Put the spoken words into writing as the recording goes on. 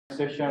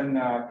session.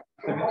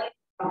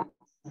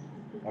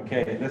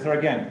 Okay, let's start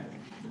again.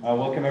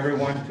 Welcome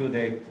everyone to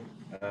the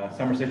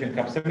summer session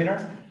CAP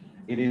seminar.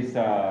 It's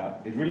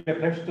really a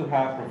pleasure to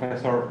have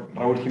Professor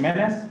Raul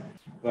Jimenez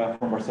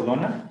from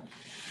Barcelona.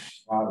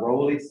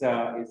 Raul is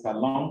a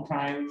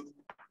long-time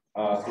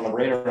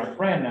collaborator and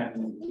friend,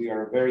 and we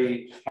are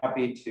very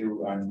happy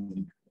to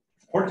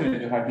fortunate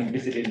to have him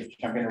visited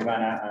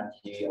Champaign-Urbana, and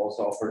he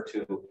also offered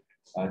to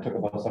talk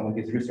about some of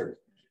his research.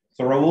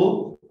 So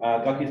Raul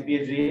got his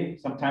PhD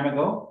some time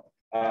ago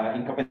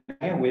in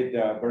Copenhagen with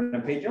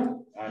Bernard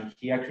Pagel, and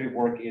he actually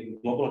worked in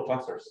global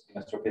clusters in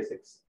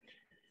astrophysics.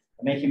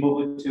 And then he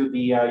moved to the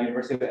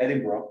University of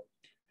Edinburgh,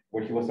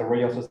 where he was a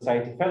Royal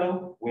Society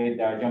Fellow with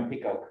John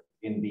Peacock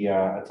in the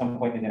at some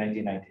point in the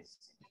 1990s,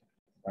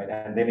 right?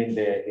 And then in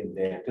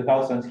the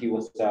 2000s, he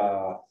was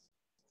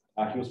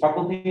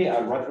faculty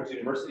at Rutgers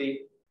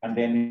University, and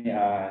then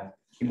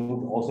he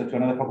moved also to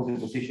another faculty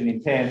position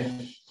in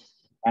Penn.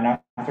 And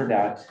after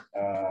that,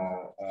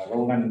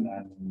 Raul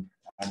and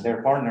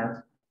their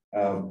partner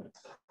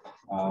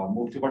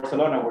moved to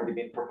Barcelona, where they've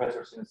been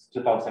professors since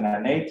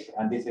 2008.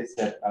 And this is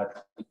at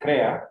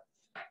ICREA,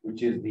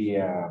 which is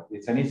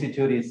it's an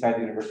institute inside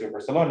the University of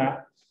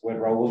Barcelona, where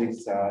Raul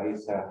has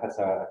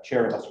a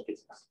chair of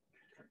astrophysics.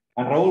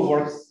 And Raul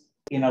works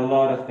in a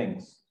lot of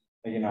things,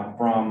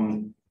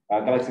 from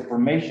galaxy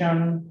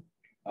formation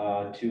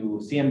to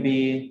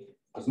CMB,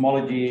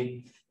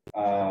 cosmology,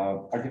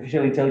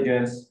 artificial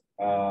intelligence,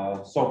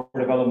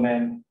 software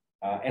development,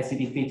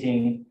 SCD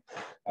fitting,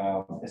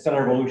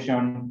 stellar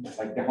evolution,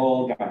 like the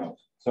whole gamut.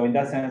 So in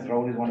that sense,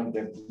 Raul is one of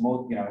the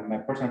most, in my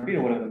personal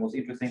opinion, one of the most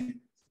interesting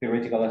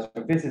theoretical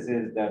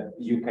astrophysicists that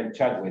you can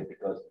chat with,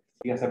 because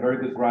he has a very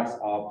good grasp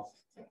of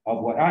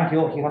what, and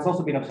he has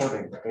also been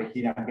observing.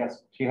 I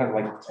guess he has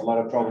like a lot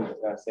of trouble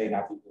staying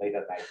up late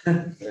at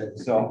night.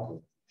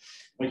 So,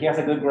 but he has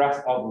a good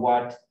grasp of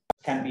what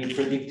can be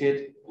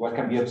predicted, what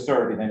can be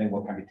observed, and then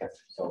what can be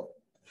tested. So.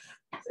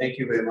 Thank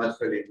you very much,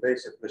 Felipe.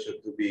 It's a pleasure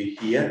to be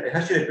here. It's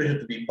actually a pleasure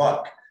to be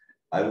back.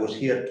 I was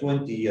here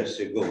 20 years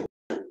ago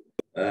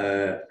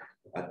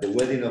at the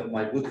wedding of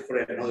my good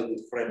friend, another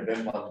good friend,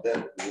 Ben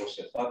Mandel, who was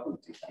a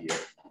faculty here.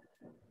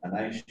 And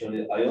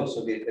I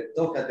also gave a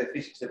talk at the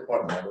physics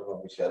department. I don't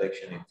know which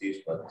direction it is,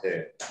 but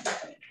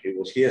it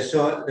was here.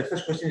 So the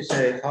first question is,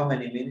 how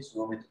many minutes do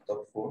you want me to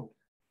talk for?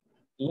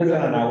 Less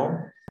than an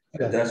hour.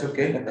 That's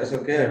okay. That's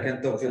okay. I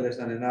can talk for less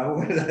than an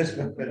hour. That's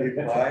very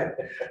fine.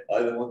 I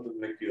don't want to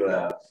make you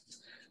laugh.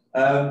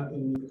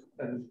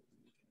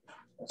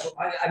 So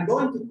I'm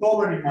going to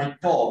cover in my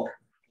talk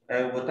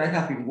what I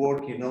have been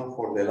working on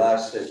for the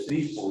last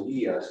 3-4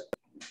 years,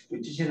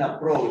 which is an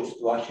approach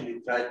to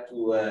actually try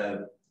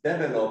to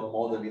develop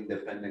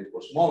model-independent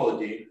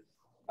cosmology.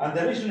 And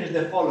the reason is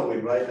the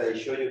following, right? I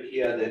show you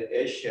here the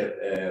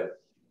Escher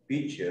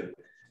picture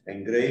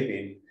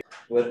engraving,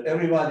 where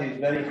everybody is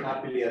very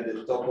happily at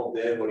the top of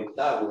the ivory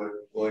tower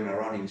going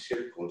around in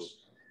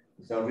circles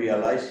without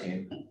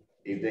realizing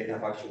if they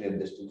have actually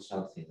understood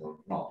something or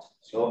not.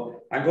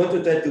 So I'm going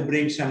to try to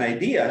bring some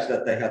ideas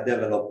that I have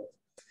developed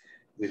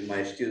with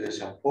my students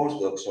and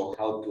postdocs on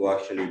how to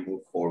actually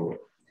move forward.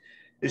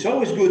 It's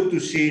always good to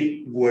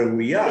see where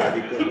we are,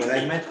 because when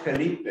I met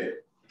Felipe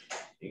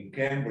in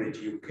Cambridge,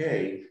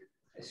 UK,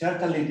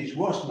 certainly this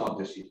was not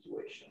the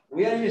situation.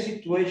 We are in a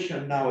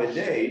situation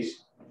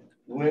nowadays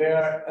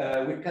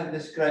where we can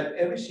describe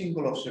every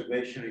single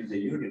observation in the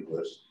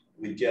universe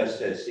with just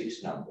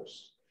 6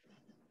 numbers.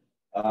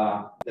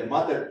 The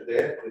matter,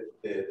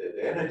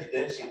 the energy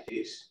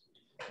densities,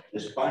 the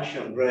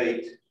expansion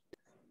rate,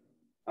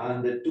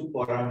 and the 2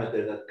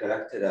 parameters that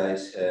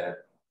characterize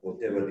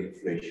whatever the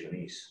inflation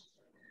is.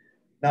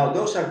 Now,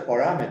 those are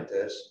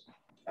parameters,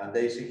 and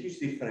there is a huge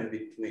difference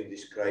between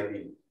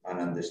describing and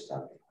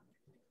understanding.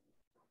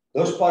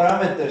 Those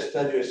parameters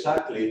tell you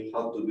exactly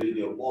how to build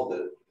your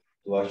model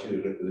to actually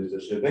reproduce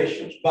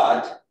observations,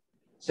 but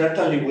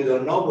certainly we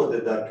don't know what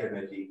the dark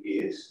energy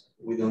is.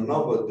 We don't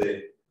know what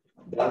the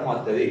dark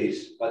matter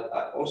is, but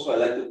also I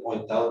like to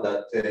point out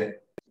that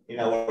in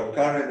our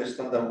current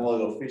standard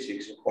model of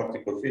physics,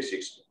 particle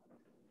physics,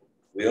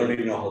 we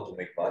only know how to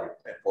make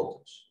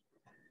photons.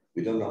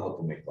 We don't know how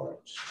to make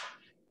baryons.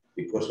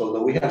 Because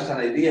although we have some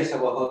ideas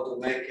about how to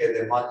make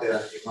the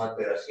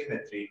matter-antimatter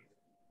asymmetry,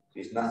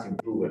 it's nothing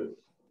proven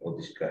or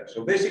described.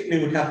 So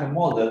basically we have a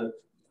model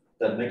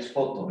that makes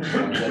photons,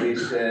 and there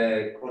is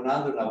a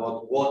conundrum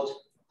about what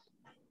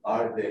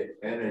are the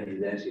energy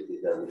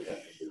densities that we have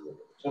in the universe.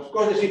 So of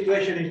course the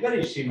situation is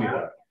very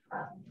similar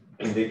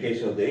in the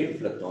case of the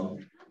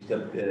inflaton,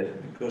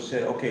 because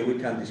okay, we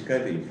can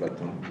describe the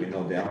inflaton, we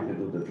know the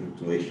amplitude of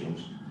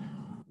fluctuations,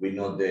 we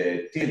know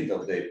the tilt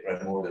of the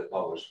primordial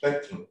power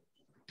spectrum,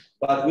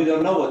 but we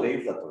don't know what the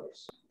inflaton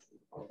is.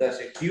 That's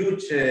a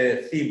huge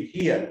theme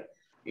here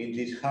in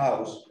this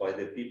house by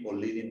the people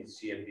leading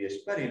CMB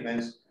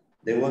experiments.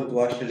 They want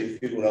to actually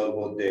figure out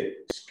what the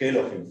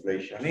scale of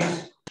inflation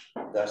is.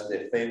 That's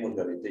the famous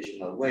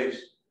gravitational waves,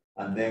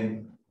 and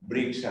then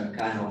bring some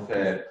kind of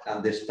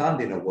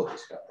understanding of what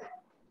is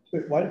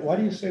happening. Why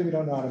do you say we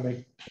don't know how to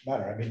make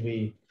matter? I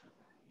mean,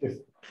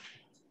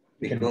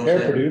 You can pair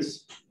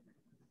produce.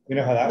 You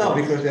know how that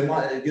works?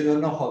 Because you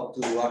don't know how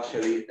to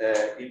actually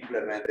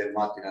implement the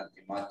matter and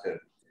antimatter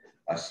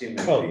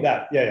asymmetry. Oh,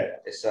 that, yeah.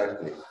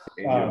 Exactly,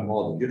 in your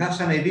model. You have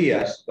some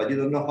ideas, but you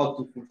don't know how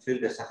to fulfill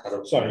the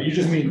Sakharov. Sorry, you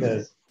just mean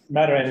the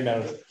matter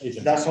antimatter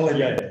agent. That's all I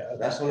mean. Yeah.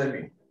 That's all I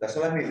mean. That's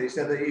all I mean. They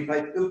said that if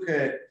I took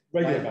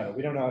regular matter,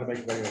 we don't know how to make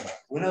regular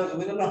matter.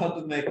 We don't know how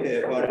to make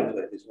variables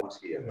like this ones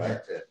here, right?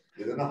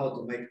 We don't know how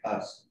to make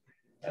us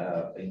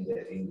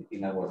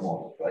in our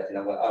model, right? In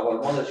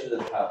our model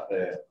shouldn't have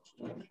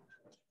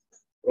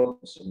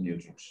protons and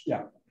neutrons.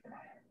 Yeah.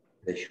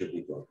 They should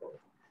be controlled.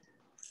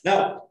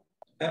 Now,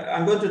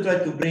 I'm going to try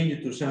to bring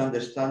you to some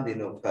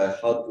understanding of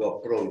how to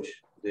approach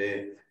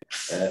the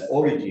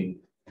origin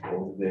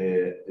of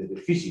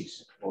the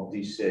physics of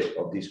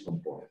these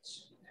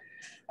components.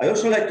 I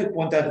also like to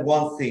point out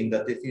one thing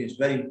that I think is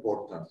very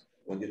important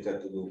when you try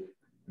to do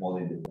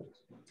modeling the world.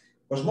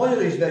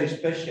 Cosmology is very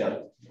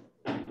special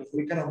because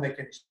we cannot make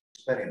any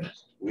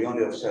experiments. We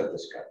only observe the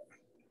sky.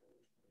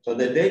 So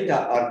the data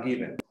are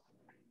given.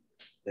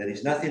 There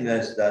is nothing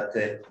else that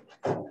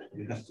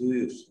you have to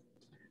use.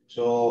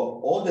 So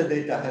all the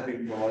data have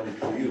been provided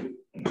to you.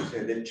 So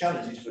the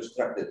challenge is to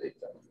extract the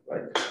data,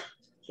 right?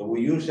 So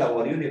we use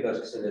our universe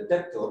as a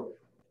detector,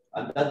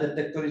 and that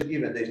detector is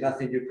given. There's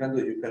nothing you can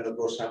do. You cannot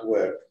go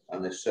somewhere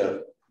and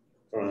observe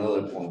from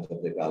another point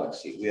of the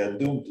galaxy. We are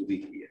doomed to be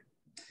here.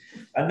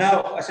 And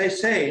now, as I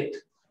said,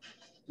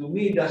 to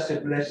me, that's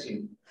a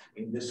blessing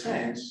in the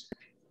sense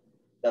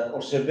that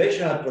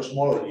observational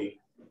cosmology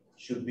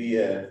should be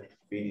a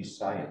finished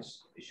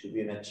science. It should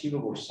be an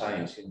achievable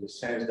science in the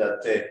sense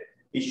that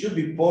it should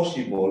be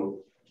possible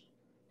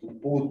to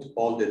put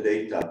all the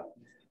data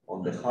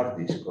on the hard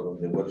disk or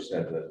on the web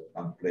server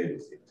and play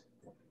with it.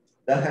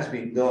 That has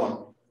been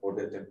done for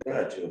the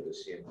temperature of the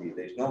CMB.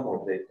 There's no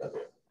more data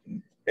there,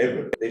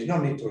 ever. There's no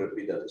need to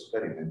repeat that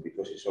experiment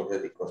because it's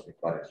already cosmic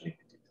variance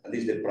limited, at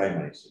least the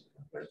primary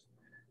signal, right?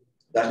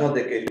 That's not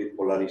the case with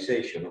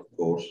polarization, of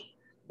course,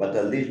 but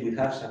at least we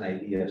have some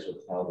ideas of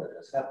how that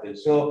has happened.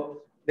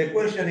 So the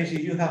question is,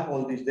 if you have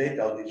all this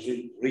data, all these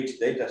rich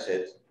data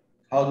sets,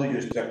 how do you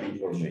extract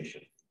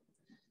information?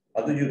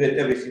 How do you get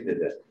everything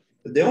there?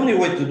 But the only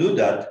way to do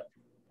that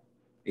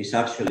is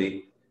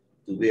actually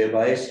to be a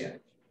Bayesian.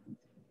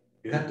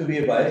 You have to be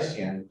a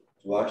Bayesian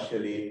to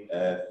actually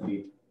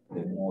fit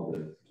the model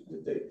to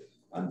the data.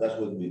 And that's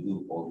what we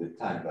do all the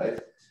time, right?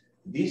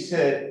 This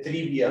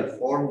trivial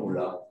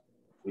formula,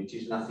 which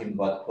is nothing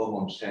but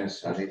common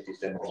sense, and it is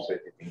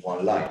demonstrated in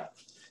one line,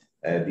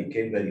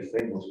 became very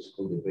famous. It's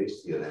called the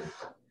Bayes theorem.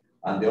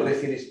 And the only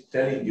thing it's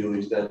telling you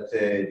is that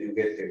you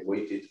get a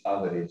weighted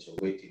average,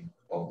 a weighting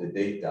of the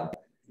data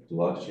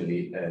to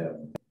actually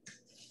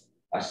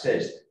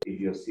assess if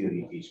your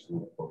theory is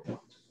good or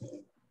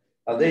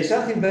not. There is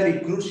something very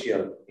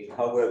crucial in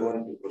how we're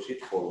going to proceed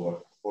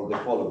forward for the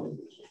following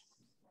reason.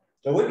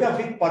 So we can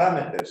fit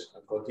parameters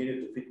and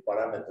continue to fit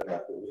parameters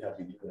that we have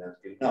been doing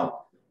until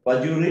now. But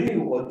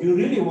what you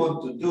really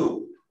want to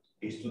do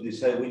is to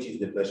decide which is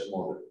the best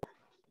model.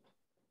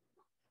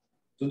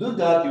 To do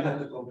that, you have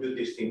to compute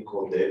this thing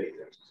called the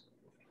evidence.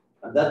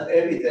 And that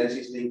evidence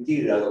is the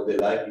integral of the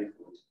likelihood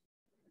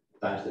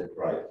times the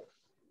prior.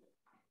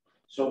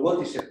 So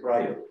what is a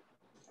prior?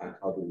 And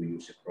how do we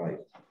use a prior?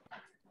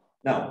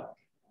 Now,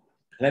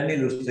 let me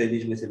illustrate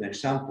this with an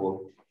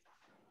example,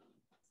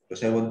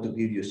 because I want to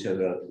give you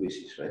several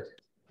quizzes, right?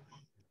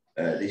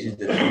 This is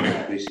the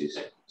quizzes.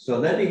 So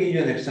let me give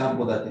you an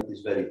example that it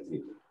is very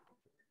clear.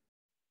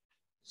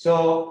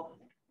 So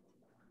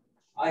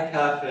I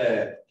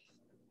have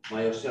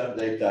my observed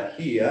data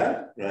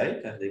here,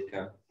 right? And they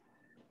come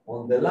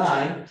on the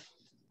line,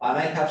 and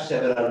I have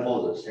several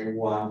models,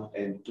 N1,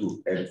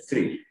 N2,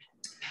 N3.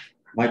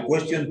 My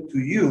question to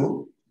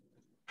you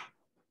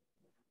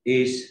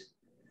is,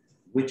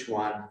 which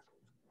one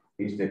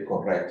is the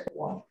correct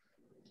one?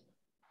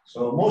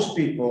 So most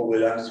people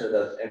will answer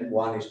that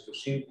N1 is too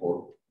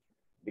simple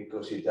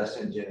because it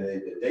doesn't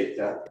generate the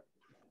data.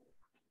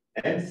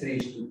 N3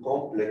 is too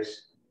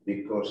complex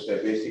because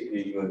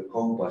basically you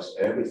encompass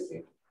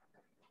everything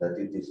that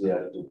it is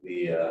there to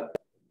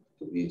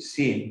be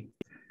seen.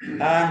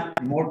 And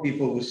more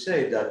people will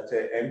say that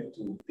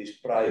M2, this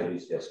prior,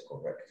 is just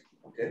correct.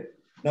 Okay.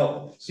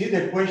 Now, see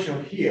the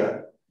equation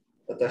here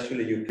that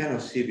actually you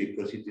cannot see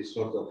because it is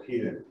sort of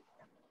hidden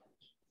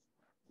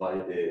by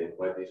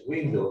this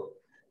window.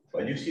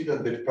 But you see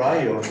that the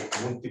prior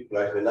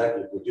multiplies the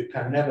likelihood. You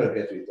can never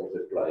get rid of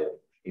the prior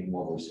in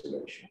model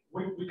selection.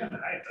 We can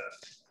hide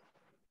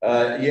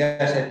that.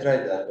 Yes, I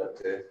tried that,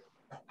 but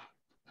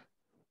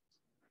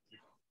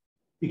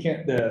you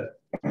can't.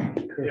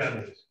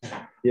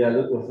 Yeah,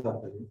 look what's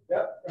happening.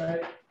 Yep,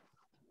 right.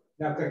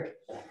 Now click.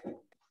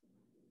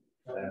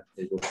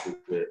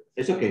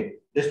 It's okay.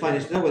 That's fine.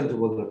 It's not going to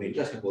bother me. It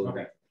doesn't bother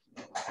me.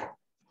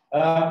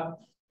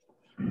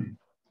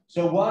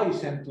 So why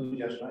is M2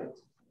 just right?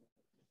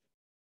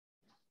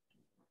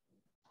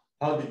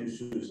 How did you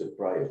choose the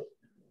prior?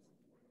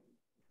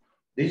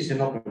 This is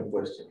an open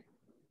question.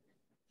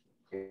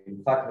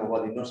 In fact,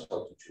 nobody knows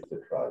how to choose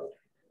the prior.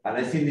 And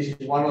I think this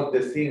is one of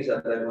the things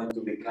that are going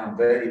to become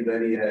very,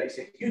 very, it's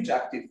a huge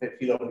active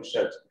field of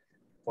research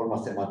for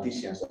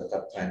mathematicians that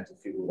are trying to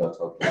figure out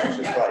how to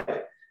process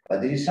Friday.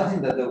 But this is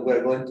something that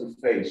we're going to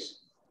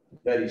face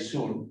very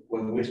soon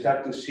when we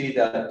start to see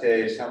that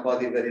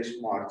somebody very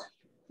smart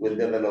will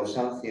develop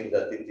something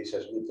that it is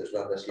as good as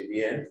lambda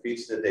CDN,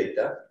 feeds the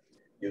data,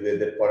 you get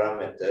the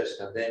parameters,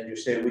 and then you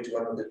say which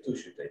one of the two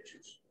should I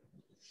choose.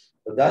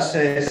 So that's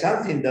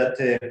something that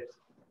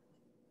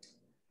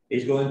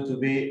is going to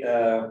be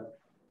a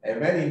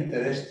very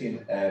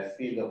interesting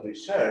field of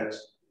research.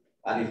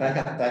 And if I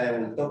have time, I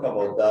will talk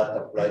about that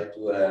applied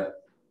to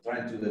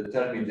trying to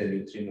determine the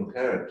neutrino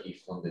hierarchy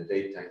from the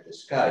data in the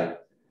sky.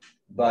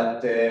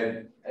 But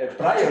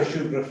prior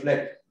should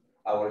reflect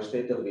our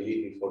state of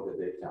belief before the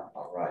data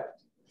arrived.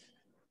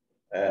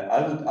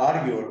 I would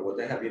argue, or what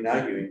I have been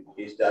arguing,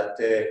 is that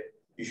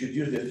you should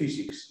use the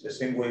physics the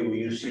same way we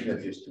use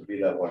symmetries to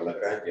build our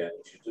Lagrangian.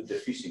 You should do the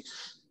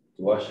physics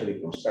to actually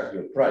construct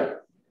your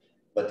prior.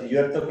 But if you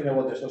are talking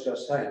about the social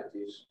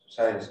sciences,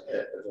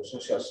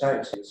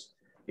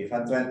 if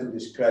I'm trying to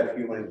describe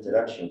human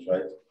interactions,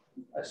 right,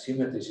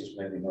 symmetries is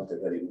maybe not a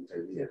very good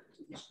idea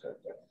to describe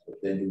that.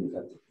 But then you will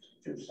have to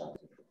choose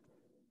something.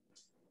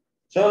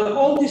 So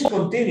all this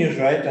continues,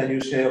 right? And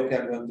you say, okay,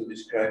 I'm going to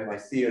describe my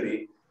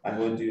theory. I'm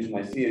going to use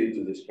my theory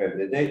to describe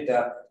the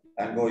data.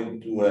 I'm going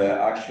to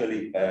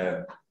actually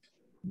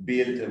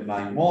build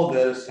my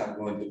models. I'm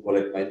going to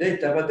collect my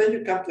data. But then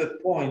you come to a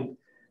point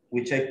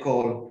which I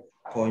call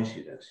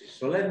coincidences.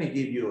 So let me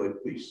give you a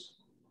quiz.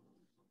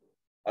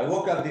 I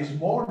woke up this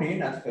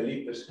morning at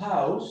Felipe's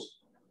house.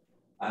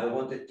 I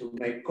wanted to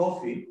make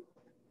coffee.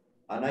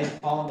 And I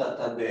found that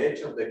at the edge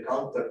of the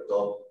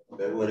countertop,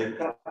 there were a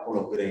couple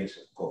of grains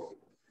of coffee.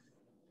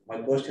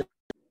 My question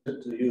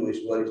to you is,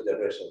 what is the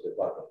rest of the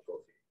bag of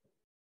coffee?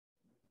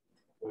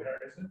 Where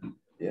is it?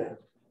 Yeah.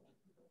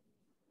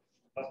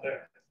 Not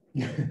there.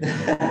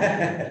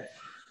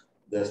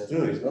 That's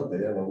true, it's not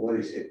there, but where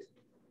is it?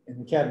 In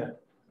the cabinet.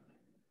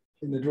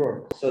 In the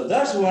drawer. So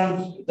that's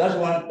one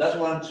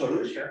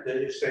solution.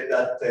 Then you say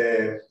that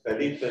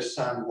Felipe's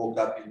son woke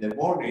up in the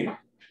morning,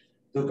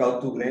 took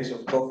out 2 grains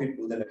of coffee,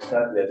 put them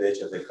exactly at the edge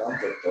of the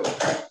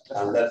countertop,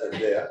 and left them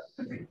there.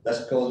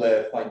 That's called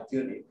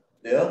fine-tuning.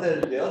 The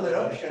other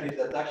option is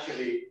that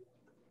actually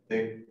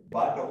the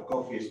bag of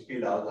coffee is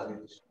spilled out and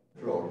it's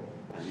floor,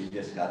 and you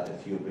just got a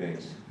few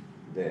grains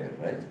there,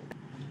 right?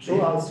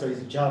 True answer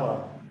is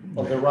Java.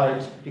 On the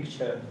right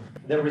picture,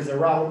 there is a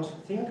round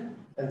thing,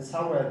 and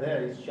somewhere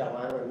there is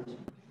Java Island.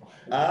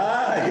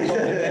 Ah,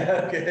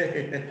 yeah,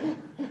 okay.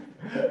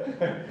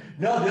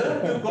 No, the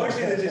other 2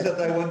 coincidences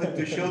that I wanted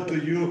to show to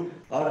you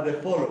are the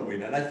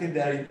following, and I think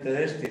they are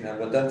interesting, and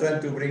what I'm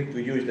trying to bring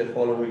to you is the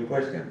following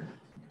question.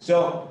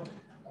 So,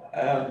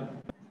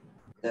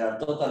 there are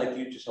total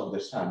eclipses of the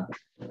sun,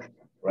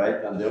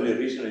 right? And the only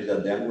reason is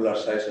that the angular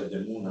size of the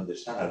moon and the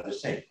sun are the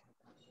same.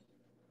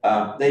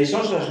 There is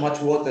also as much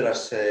water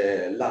as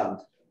land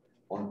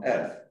on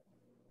Earth.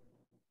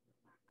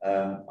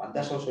 And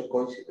that's also a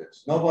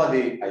coincidence.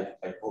 Nobody,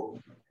 I hope,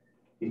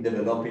 is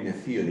developing a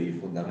theory,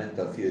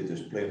 fundamental theory, to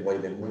explain why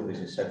the moon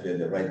is exactly at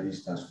the right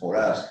distance for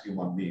us,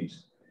 human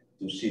beings,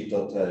 to see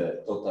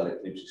total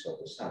eclipses of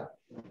the sun.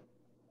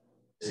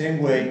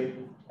 Same way,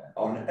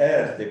 on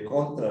Earth, the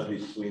contrast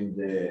between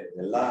the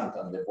land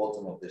and the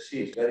bottom of the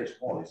sea is very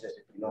small. It's just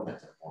a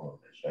kilometer, more or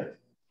less, right?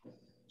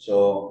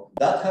 So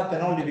that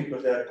happened only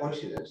because there are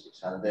coincidences.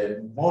 And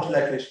the most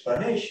likely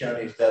explanation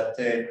is that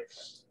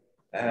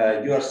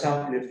you are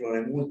sampling from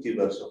a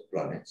multiverse of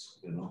planets.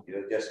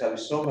 You just have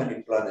so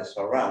many planets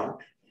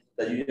around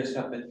that you just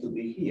happen to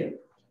be here.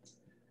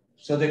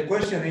 So the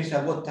question is,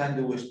 at what time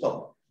do we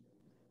stop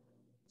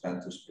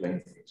trying to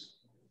explain things?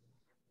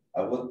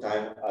 At what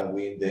time are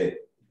we in the,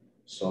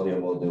 sorry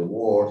about the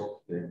word,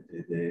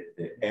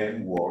 the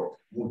M word,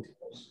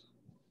 multiverse?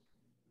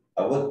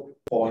 At what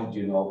point,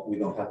 we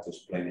don't have to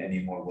explain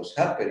anymore what's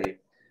happening,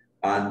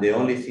 and the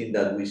only thing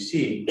that we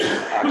see is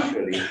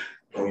actually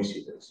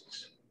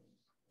coincidences.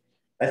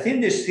 I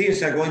think these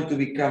things are going to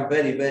become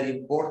very, very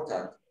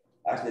important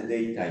as the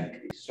data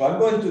increase. So I'm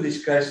going to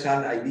describe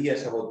some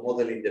ideas about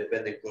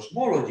model-independent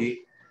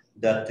cosmology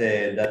that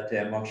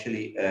I'm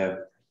actually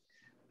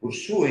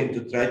pursuing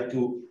to try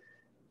to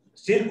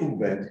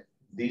circumvent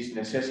this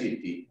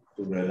necessity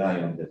to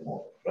rely on the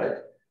model, right?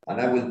 And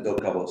I will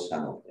talk about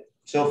some of them.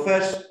 So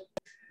first,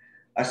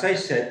 as I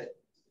said,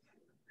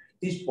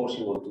 it is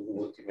possible to do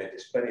ultimate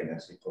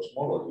experiments in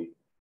cosmology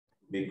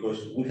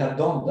because we have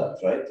done that,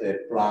 right?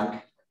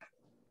 Planck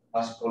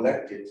has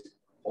collected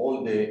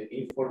all the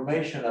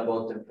information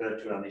about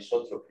temperature and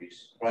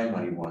isotropies,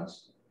 primary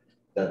ones,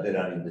 that there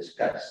are in the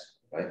skies,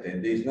 right?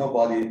 And there's no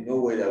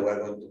way that we're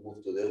going to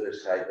move to the other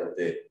side of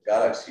the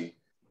galaxy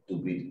to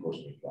beat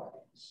cosmic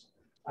variance.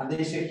 And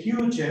there's a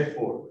huge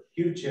effort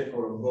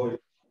ongoing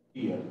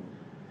here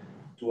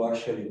to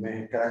actually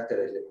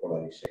characterize the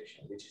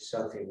polarization, which is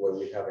something where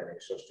we haven't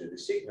exhausted the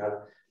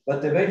signal,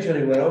 but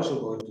eventually we're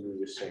also going to do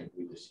the same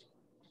with the signal.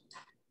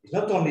 It's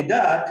not only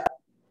that,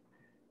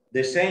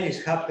 the same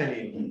is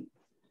happening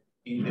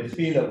in the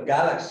field of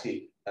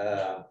galaxy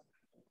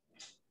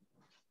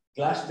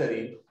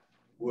clustering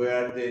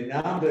where the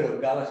number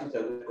of galaxies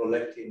that we're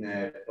collecting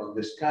from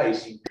the sky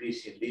is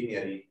increasing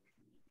linearly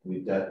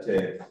with that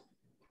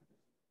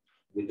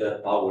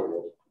power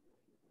law.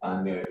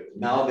 And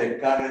now the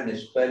current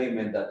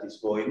experiment that is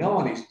going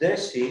on is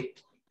DESI,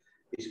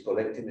 is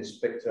collecting a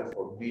spectra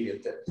for 30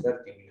 million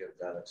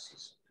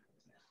galaxies.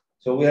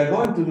 So we are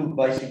going to do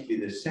basically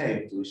the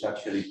same to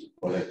actually to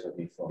collect all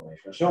the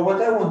information. So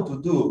what I want to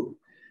do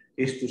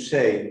is to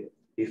say,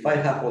 if I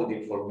have all the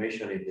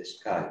information in the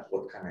sky,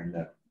 what can I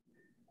learn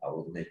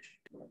about nature,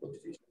 about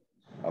physics,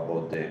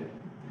 about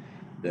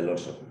the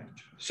laws of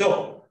nature?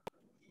 So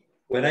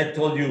when I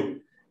told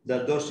you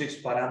that those 6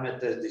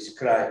 parameters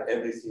describe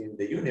everything in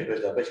the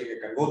universe, that basically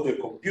I can go to a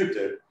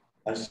computer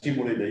and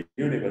simulate the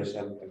universe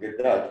and get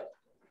that,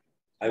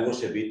 I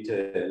was a bit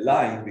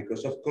lying,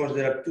 because of course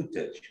there are 2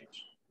 tensions.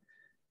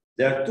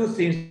 There are 2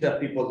 things that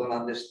people don't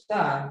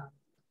understand,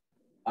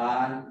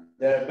 and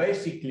they're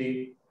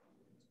basically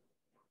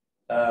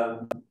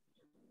a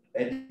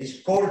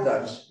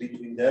discordance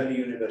between the early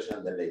universe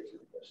and the late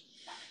universe.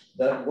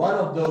 That one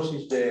of those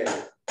is the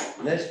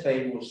less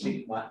famous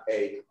sigma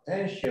 8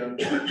 tension,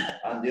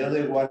 and the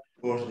other one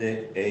was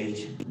the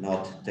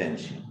H0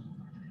 tension.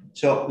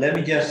 So let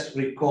me just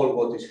recall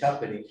what is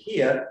happening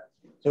here.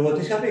 So what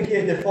is happening here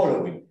is the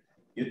following.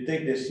 You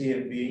take the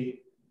CMB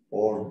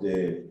or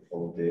the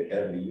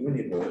early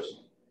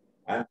universe,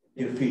 and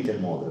you fit a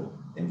model,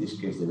 in this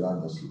case the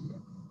lambda sigma.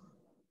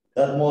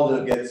 That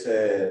model gets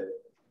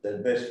the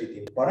best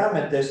fitting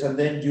parameters, and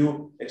then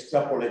you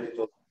extrapolate it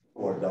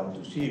all down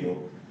to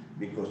 0,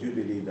 because you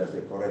believe that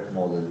the correct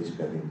model is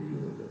describing the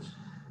universe.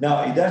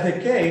 Now, if that's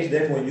the case,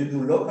 then when you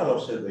do local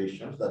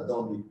observations that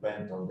don't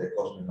depend on the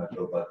cosmic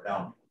macro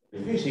background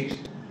in physics,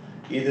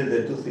 either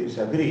the 2 things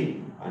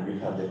agree and you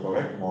have the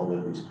correct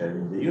model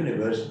describing the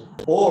universe,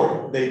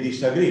 or they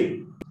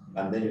disagree,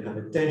 and then you have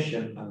a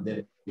tension, and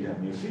then you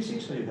have new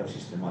physics, or you have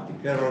systematic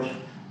errors,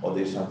 or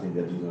there's something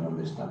that you don't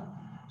understand.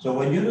 So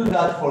when you do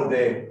that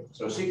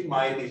so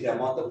sigma 8 is the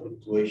amount of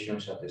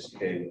fluctuations at the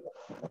scale,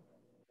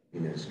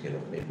 in the scale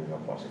of 8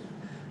 megaparsec.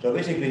 So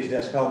basically it's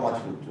just how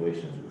much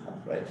fluctuations you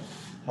have, right?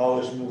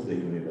 How smooth the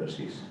universe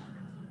is.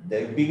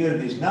 The bigger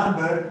this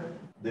number,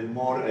 the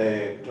more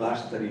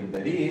clustering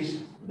there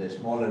is. The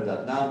smaller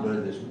that number,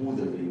 the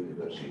smoother the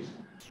universe is.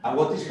 And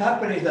what is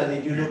happening is that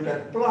if you look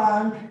at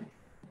Planck,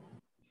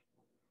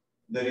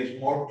 there is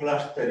more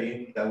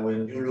clustering than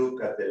when you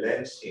look at the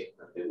lensing,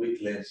 at the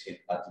weak lensing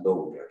at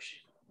low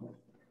redshift.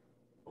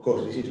 Of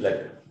course, this is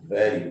like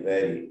very,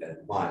 very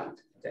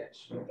mild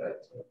tension, right?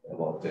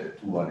 About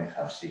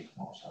 2.5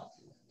 sigma or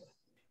something like that.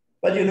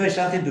 But you know, it's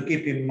something to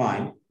keep in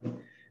mind,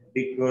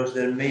 because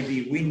there may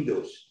be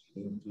windows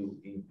into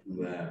new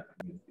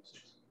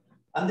physics.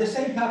 And the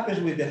same happens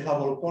with the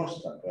Hubble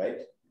constant, right?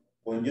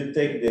 When you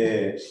take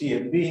the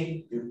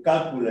CMB, you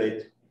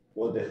calculate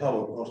what the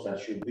Hubble constant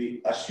should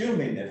be,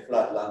 assuming a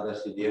flat lambda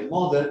CDM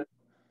model,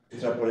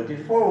 extrapolate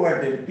it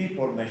forward, and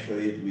people measure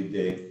it with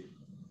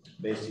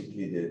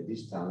basically the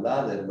distant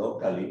ladder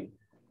locally,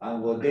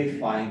 and what they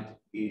find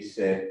is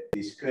a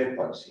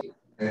discrepancy,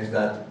 is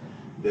that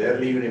the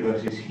early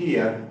universe is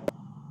here,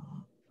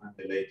 and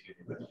the late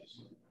universe is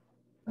here.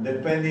 And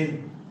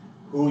depending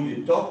who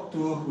you talk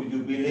to, who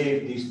you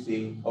believe, this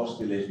thing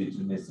oscillates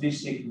between a 3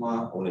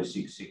 sigma or a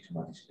 6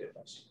 sigma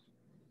discrepancy.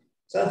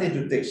 Something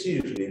to take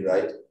seriously,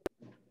 right?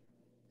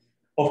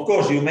 Of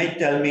course, you may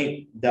tell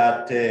me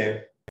that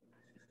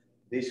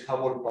this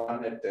Hubble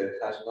parameter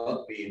has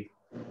not been,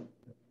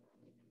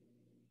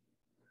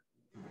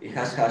 it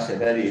has a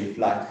very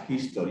flat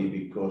history,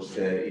 because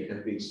it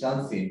has been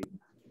something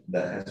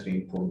that has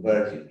been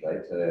converted,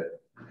 right?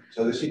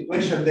 So the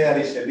situation there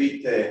is a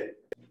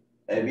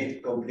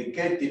bit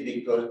complicated,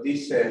 because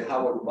this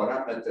Hubble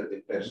parameter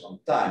depends on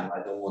time.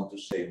 I don't want to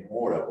say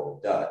more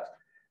about that,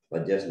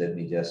 but just let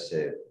me just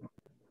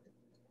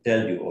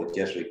tell you, or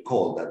just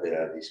recall, that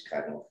there are these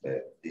kind of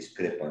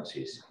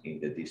discrepancies in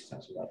the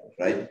distance ladder,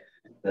 right?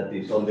 That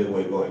is all the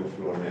way going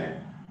from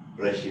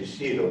redshift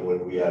 0, where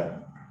we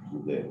are,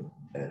 to the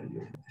early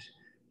universe.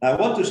 I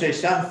want to say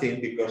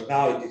something, because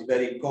now it is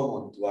very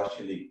common to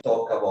actually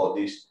talk about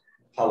this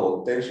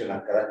Hubble tension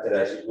and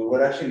characterize it. We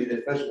were actually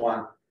the first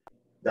one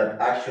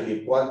that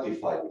actually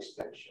quantify this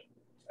tension,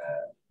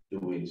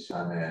 doing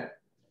some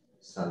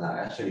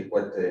actually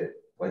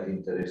quite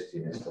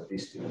interesting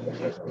statistics, but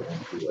I don't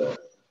want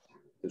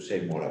to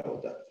say more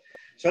about that.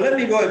 So let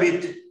me go a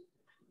bit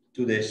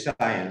to the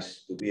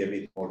science, to be a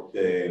bit more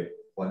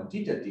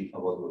quantitative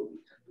about what we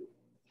can do.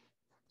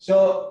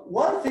 So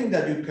one thing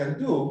that you can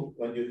do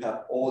when you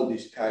have all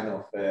these kind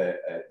of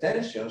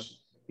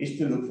tensions is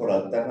to look for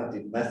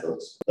alternative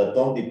methods that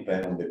don't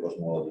depend on the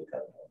cosmological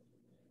model.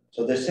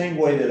 So the same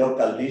way the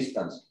local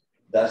distance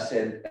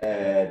doesn't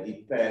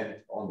depend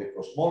on the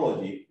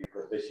cosmology,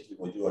 because basically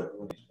what you are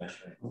doing is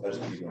measuring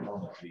first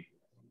trigonometry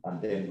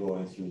and then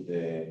going through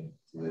the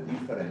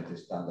different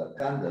standard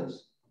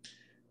candles.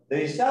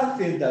 There is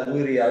something that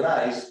we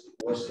realized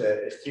was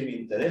extremely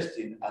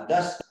interesting, and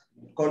that's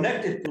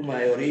connected to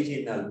my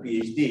original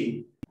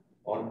PhD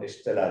on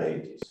stellar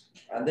ages.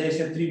 And there is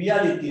a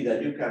triviality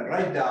that you can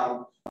write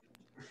down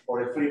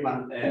for a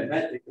Freeman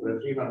metric, or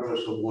a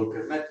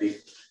Freeman-Robertson-Walker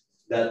metric,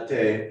 that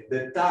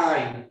the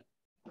time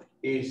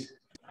is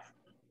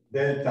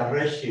delta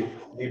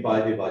redshift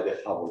divided by the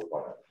Hubble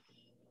parameter.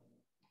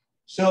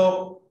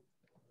 So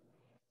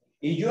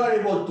if you are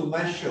able to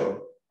measure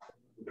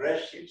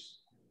redshifts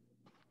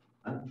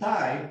and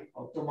time,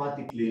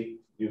 automatically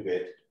you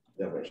get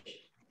the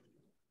redshift.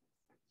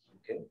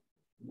 Okay.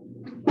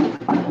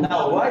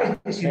 Now, why is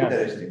this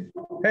interesting?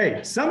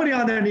 Hey, somebody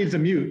on there needs a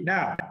mute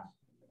now.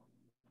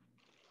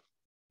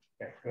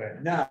 Okay, go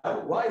ahead. Now,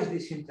 why is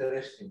this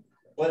interesting?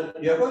 Well,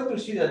 you're going to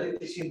see that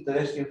it is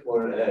interesting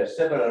for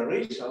several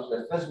reasons.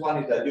 The first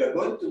one is that you are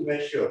going to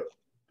measure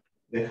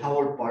the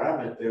Hubble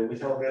parameter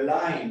without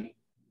relying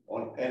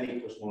on any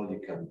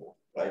cosmological model,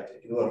 right?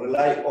 You will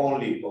rely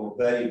only on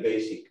very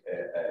basic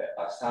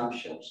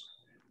assumptions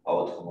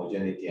about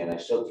homogeneity and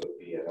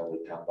isotropy, and I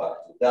will come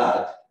back to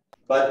that.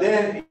 But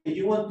then, if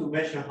you want to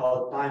measure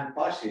how time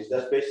passes,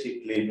 that's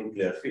basically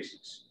nuclear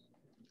physics.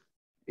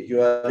 If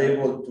you are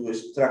able to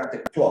extract a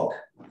clock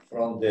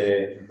from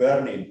the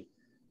burning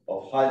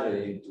of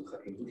hydrogen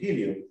into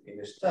helium in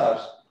the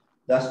stars,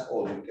 that's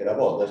all you care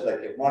about. That's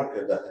like a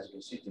marker that has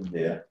been sitting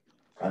there,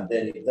 and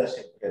then it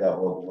doesn't care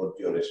about what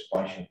your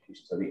expansion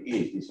history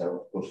is. These are,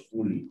 of course,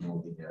 fully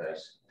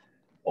non-linearized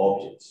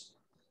objects.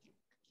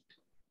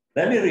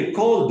 Let me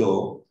recall,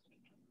 though,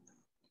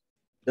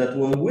 that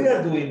when we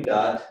are doing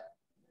that,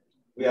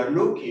 we are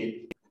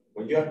looking,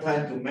 when you are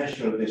trying to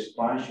measure the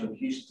expansion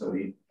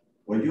history,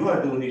 what you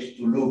are doing is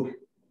to look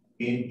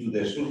into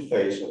the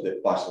surface of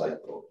the past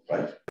light cone,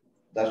 right?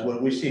 That's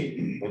what we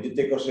see. When you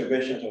take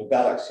observations of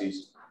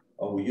galaxies,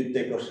 or when you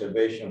take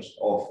observations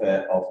of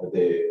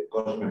the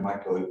cosmic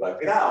microwave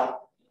background,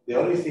 the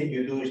only thing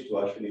you do is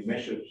to actually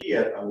measure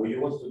here, and what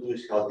you want to do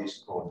is how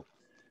this cone,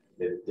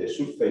 the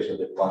surface of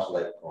the past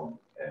light cone,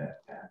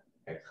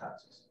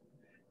 enhances.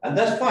 And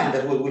that's fine,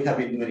 that's what we have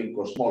been doing in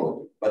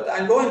cosmology. But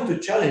I'm going to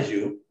challenge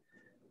you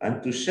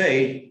and to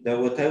say that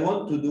what I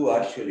want to do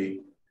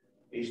actually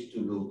is to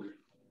look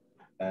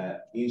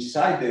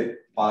inside the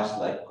past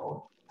light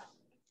cone.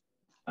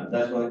 And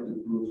that's going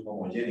to prove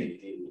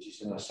homogeneity, which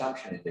is an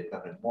assumption in the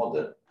current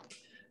model.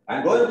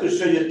 I'm going to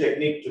show you a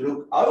technique to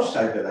look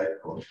outside the light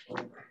cone,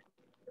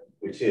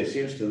 which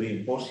seems to be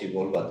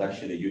impossible, but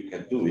actually you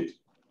can do it.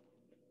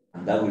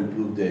 And that will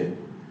prove the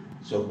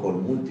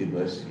so-called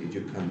multiverse if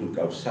you can look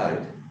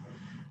outside.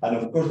 And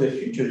of course, the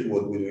future is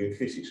what we do in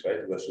physics,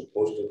 right? We're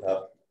supposed to have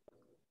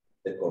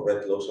the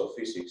correct laws of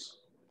physics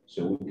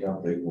so we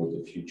can predict what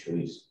the future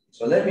is.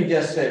 So let me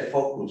just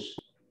focus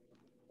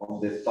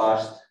on the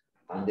past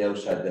and the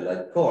outside the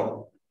light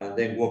cone, and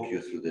then walk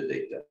you through the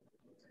data.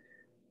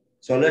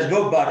 So let's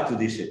go back to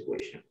this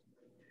equation.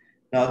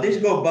 Now, this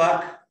goes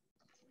back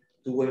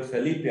to when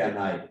Felipe and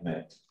I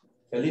met.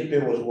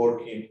 Felipe was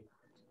working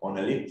on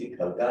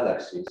elliptical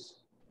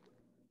galaxies,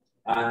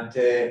 and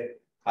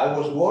I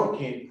was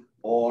working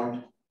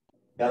on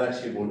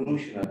galaxy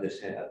evolution at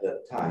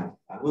that time.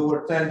 And we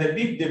were trying, the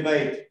big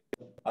debate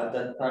at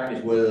that time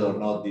is whether or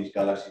not these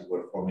galaxies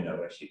were forming a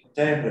redshift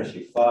 10,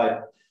 redshift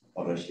 5,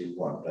 or redshift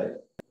 1, right?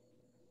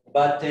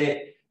 But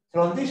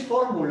from this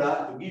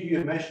formula, to give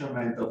you a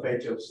measurement of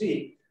h of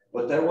c,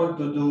 what I want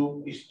to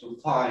do is to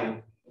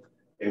find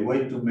a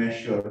way to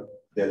measure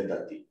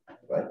delta t,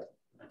 right?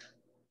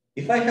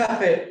 If I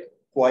have a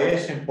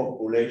quiescent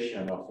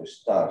population of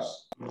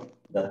stars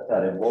that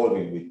are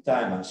evolving with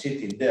time and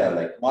sitting there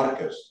like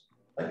markers,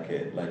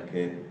 like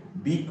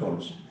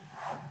beacons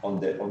on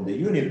the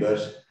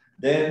universe,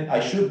 then I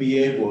should be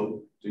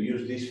able to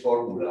use this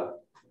formula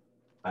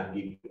and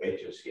give you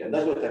h of c. And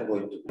that's what I'm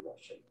going to do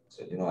actually.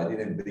 So, you know, I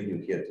didn't bring you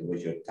here to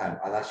waste your time.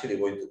 I'm actually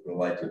going to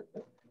provide you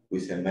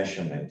with a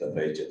measurement of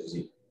h of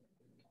z.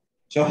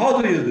 So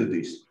how do you do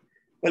this?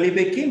 Well, it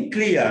became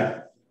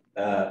clear,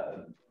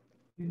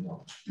 you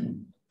know,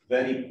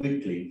 very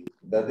quickly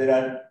that there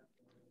are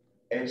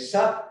a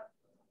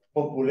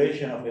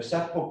subpopulation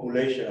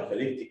of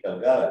elliptical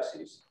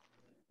galaxies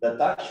that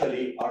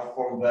actually are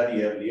formed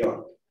very early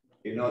on.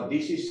 You know,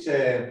 this is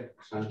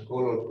some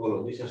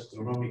color, this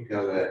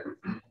astronomical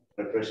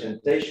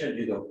representation.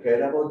 You don't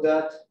care about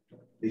that.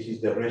 This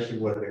is the redshift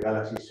where the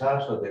galaxies are,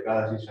 so the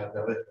galaxies are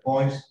the red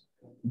points.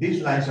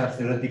 These lines are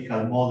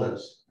theoretical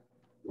models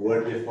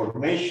where the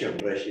formation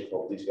redshift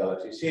of these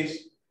galaxies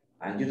is,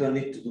 and you don't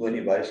need to do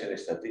any Bayesian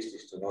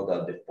statistics to know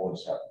that the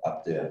points are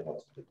up there, not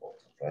at the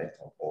bottom, right?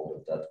 All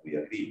of that we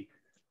agree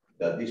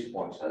that these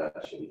points are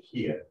actually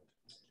here.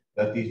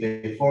 That is,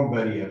 they form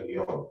very early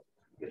on,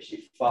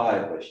 redshift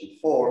 5, redshift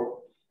 4,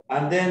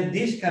 and then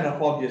these kind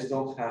of objects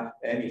don't have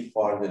any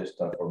further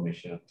star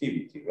formation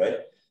activity, right?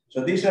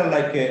 So these are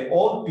like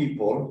old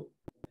people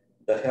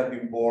that have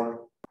been born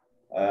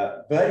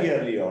very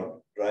early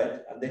on, right?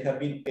 And they have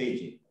been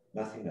aging,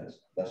 nothing else.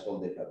 That's all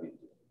they have been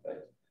doing,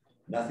 right?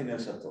 Nothing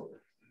else at all.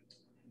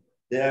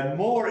 There are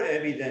more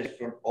evidence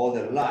from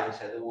other lines.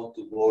 I don't want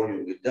to bore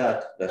you with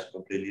that. That's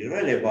completely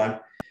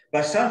irrelevant.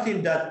 But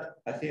something that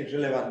I think is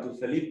relevant to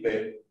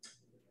Felipe,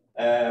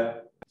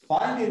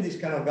 finding these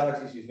kind of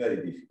galaxies is very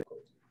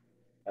difficult.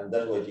 And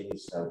that's why you need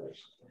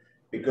surveys.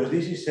 Because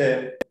this is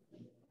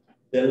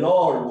the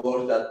law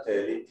was that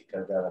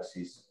elliptical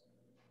galaxies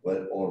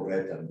were all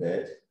red and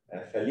dead.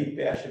 And Felipe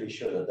actually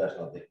showed that that's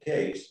not the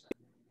case,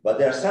 but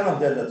there are some of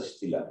them that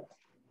still are.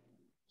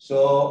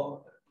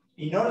 So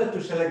in order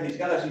to select these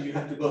galaxies, you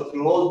have to go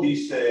through all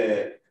this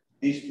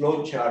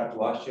flow chart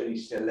to actually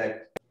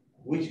select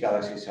which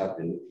galaxies are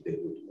the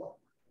good one.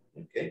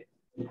 Okay.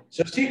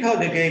 So see how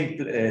the game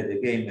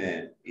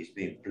is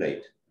being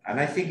played, and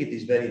I think it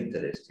is very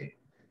interesting.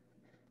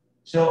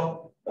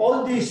 So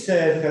all these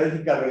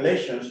theoretical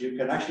relations, you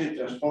can actually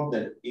transform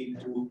them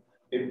into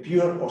a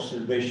pure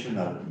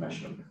observational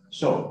measurement.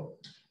 So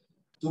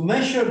to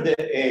measure the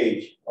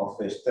age of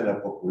a stellar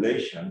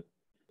population,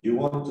 you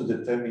want to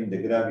determine the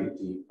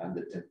gravity and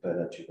the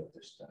temperature of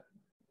the star.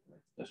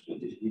 That's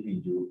what is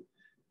giving you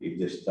if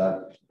the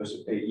star,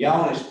 because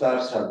young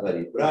stars are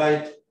very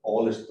bright,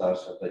 all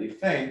stars are very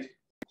faint,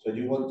 so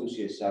you want to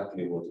see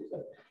exactly what is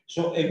that.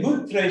 So a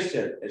good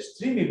tracer,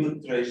 extremely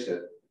good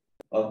tracer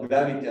of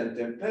gravity and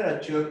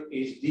temperature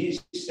is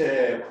this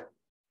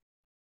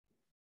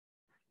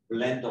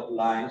blend of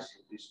lines.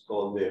 It is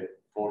called the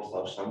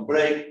 4000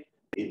 break.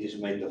 It is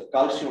made of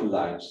calcium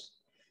lines,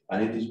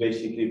 and it is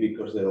basically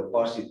because the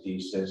opacity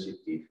is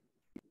sensitive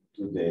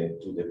to the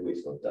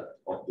width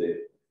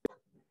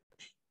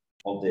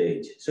of the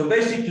age. So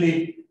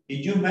basically,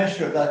 if you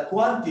measure that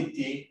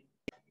quantity,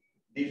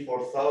 the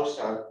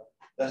 4000,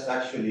 that's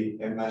actually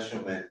a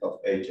measurement of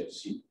age of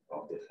C,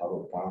 of the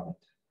Hubble parameter.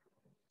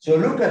 So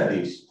look at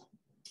this.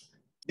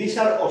 These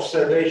are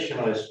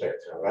observational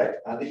spectra, right?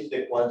 And this is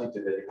the quantity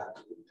that you have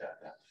to look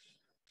at.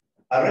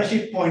 At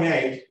redshift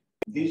 0.8,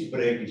 this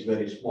break is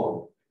very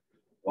small,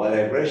 while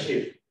at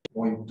redshift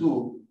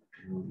 0.2,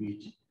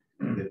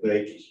 the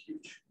break is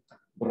huge.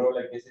 Bro,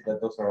 like is it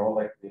that those are all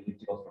like the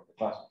ellipticals from the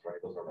classes,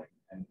 right? Those are like,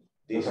 and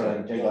these are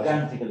like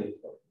gigantic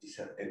ellipticals. These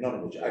are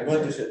enormous. I'm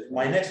going to say,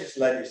 my next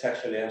slide is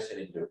actually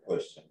answering your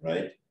question,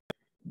 right?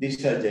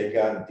 These are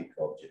gigantic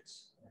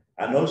objects.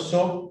 And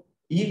also,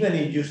 even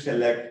if you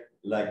select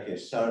like a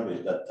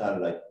survey that are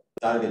like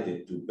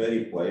targeted to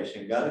very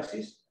quiescent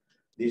galaxies,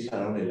 these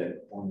are only like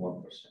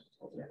 0.1%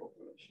 of the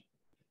population.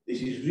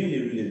 This is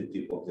really, really the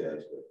tip of the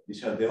iceberg.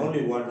 These are the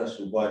only ones that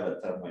survive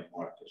that are my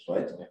markers,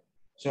 right? Yeah.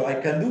 So I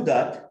can do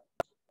that.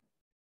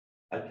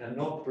 I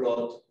cannot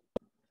plot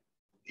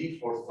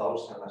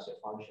D4000 as a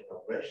function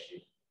of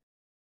redshift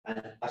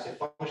and as a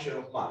function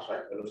of mass,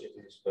 right?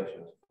 Velocity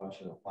dispersion as a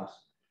function of mass.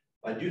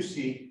 But you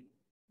see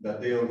that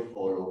they all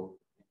follow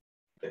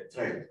the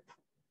trend.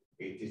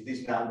 It is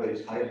this number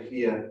is higher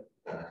here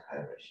than a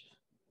higher redshift.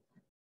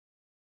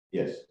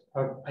 Yes.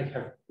 I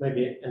have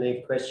maybe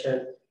a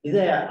question. Is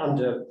there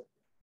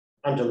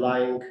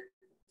underlying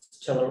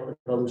stellar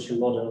evolution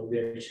model we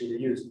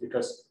actually use?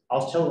 Because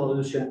our stellar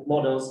evolution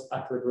models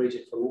are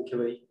calibrated for Milky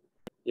Way,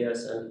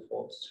 yes, and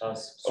for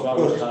stars.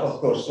 Of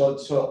course.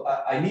 So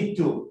I need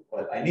to,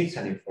 well, I need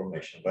some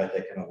information, right?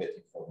 I cannot get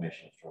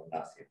information from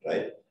nothing,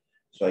 right?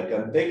 So I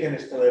can take a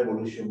stellar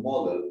evolution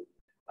model,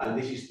 and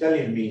this is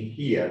telling me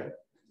here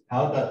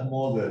how that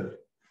model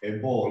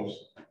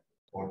evolves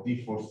for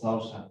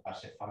D4000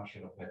 as a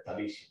function of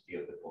metallicity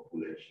of the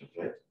population,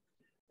 right?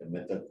 The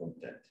metal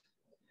content.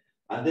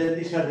 And then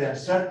these are the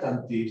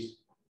uncertainties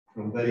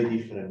from very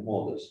different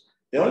models.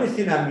 The only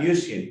thing I'm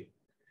using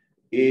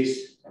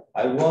is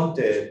I want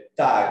a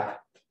tag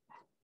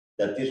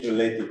that is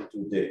related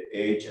to the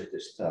age of the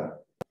star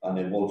and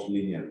evolves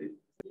linearly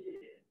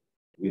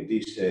with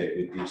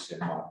this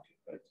marker,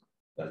 right?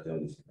 That's the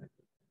only thing I do.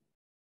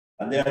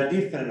 And there are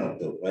different of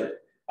those, right?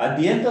 At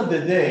the end of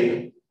the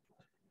day,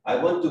 I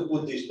want to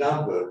put this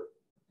number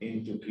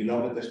into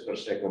kilometers per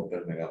second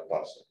per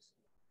megaparsec.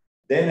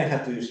 Then I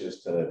have to use a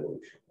stellar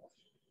evolution.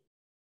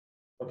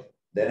 Okay.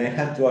 Then I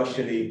have to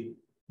actually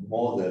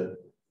model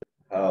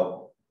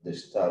how the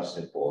stars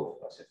evolve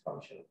as a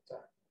function of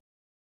time.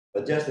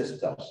 But just the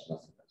stars,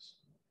 nothing else.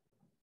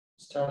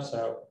 Stars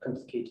are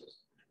complicated.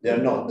 They're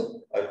not.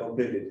 I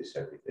completely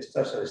disagree. The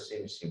stars are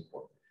extremely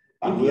simple.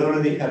 And we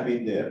already have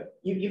been there.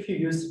 If you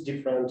use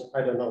different,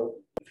 I don't know,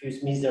 if you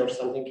use measure or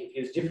something, if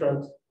you use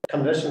different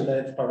conversion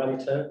depth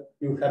parameter,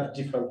 you have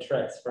different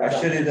tracks.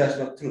 Actually, that's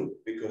not true,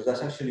 because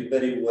that's actually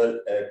very well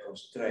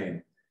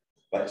constrained.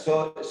 But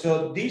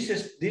so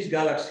these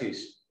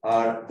galaxies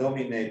are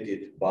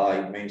dominated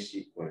by main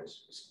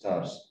sequence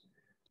stars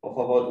of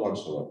about 1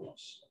 solar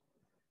mass.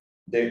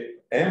 The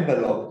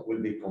envelope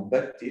will be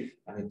convective,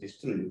 and it is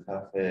true, you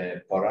have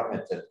a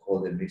parameter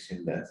called the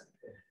mixing length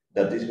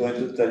that is going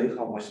to tell you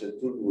how much the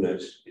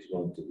turbulence is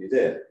going to be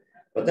there.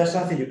 But that's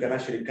something you can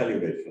actually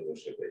calibrate from the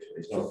observation.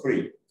 It's not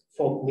free.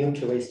 For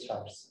Milky Way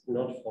stars,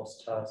 not for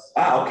stars.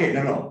 Ah, okay,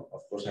 no.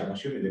 Of course, I'm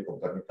assuming the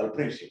Copernican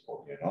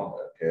principle, you know.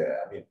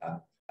 I mean,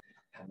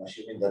 I'm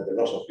assuming that the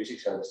laws of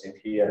physics are the same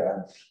here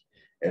and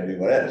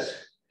everywhere else.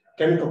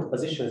 Chemical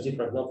composition is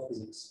different, not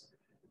physics.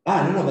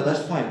 No, but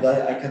that's fine.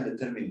 I can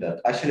determine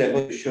that. Actually, I'm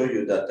going to show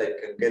you that I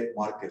can get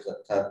markers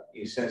that are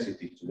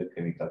insensitive to the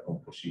chemical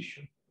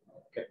composition.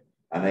 Okay.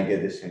 And I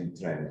get the same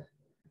trend.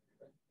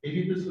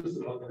 Maybe this was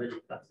the already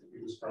that you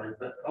described,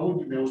 but how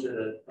would you know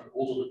that an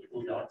old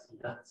elliptical galaxy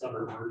had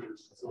summer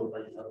mergers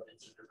facilitating other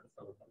instruments?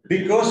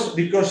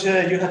 Because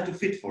you have to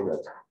fit for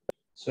that.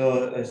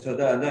 So that's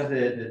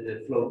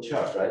the flow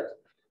chart, right?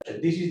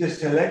 This is the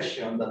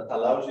selection that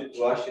allows you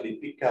to actually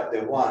pick up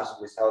the ones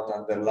without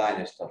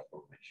underlying star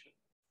formation.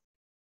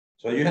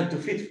 So you have to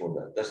fit for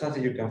that. That's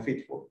something you can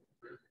fit for.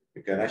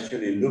 You can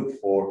actually look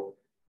for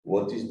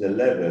what is the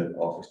level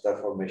of star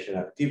formation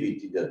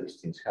activity that these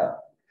things have.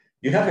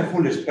 You have a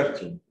full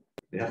spectrum.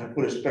 You have a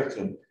full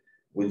spectrum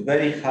with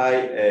very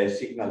high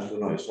signal to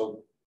noise.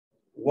 So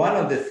one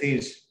of the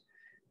things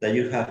that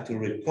you have to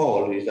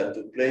recall is that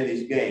to play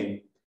this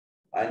game,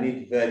 I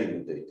need very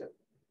good data.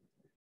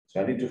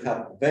 So I need to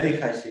have very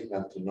high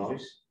signal to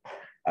noise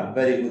and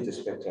very good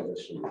spectral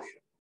resolution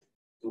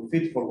to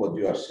fit for what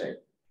you are saying.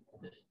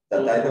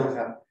 That I don't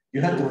have,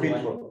 you have to fit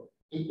for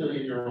 8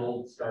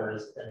 billion-year-old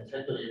stars and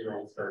 10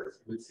 billion-year-old stars,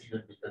 you would see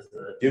them because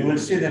you will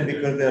see them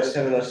because there are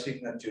several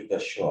signatures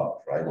that show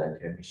up, right? Like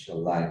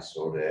emission lines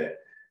or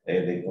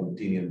the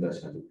continuum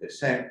doesn't look the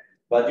same.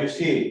 But you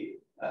see,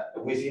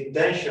 with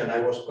intention, I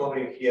was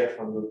coming here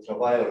from the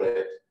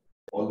ultraviolet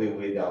all the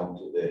way down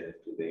to the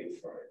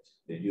infrared.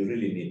 You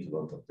really need a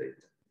lot of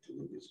data to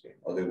do this game.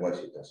 Otherwise,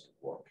 it doesn't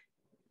work.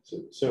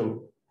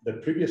 So the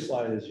previous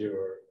slide is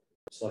your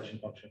selection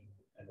function,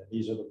 and then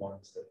these are the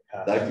ones that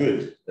pass. They're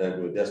good. They're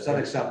good. There are some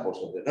examples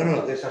of them.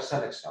 No, these are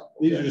some examples.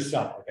 These are just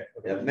some. Okay.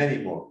 There are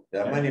many more.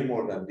 There are many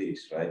more than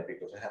these, right?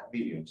 Because I have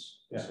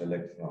millions to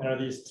select from. And are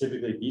these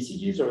typically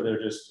BCGs or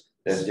they're just?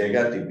 There's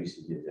gigantic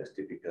BCGs. That's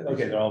typical.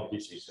 Okay, they're all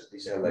BCGs.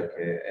 These are like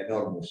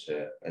enormous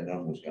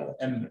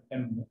galaxies.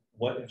 And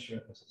what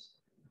instrument was this?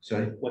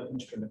 Sorry? What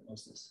instrument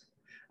was this?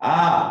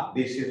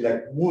 This is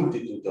like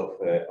multitude of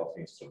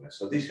instruments.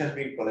 So this has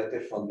been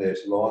collected from the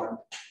Sloan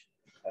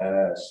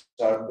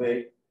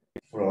survey,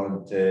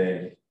 from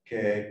the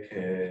Keck,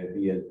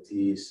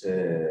 VLTs,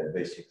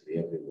 basically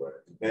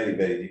everywhere. Very,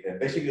 very different.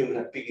 Basically, we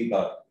have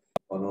piggyback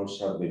on all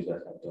surveys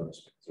that have done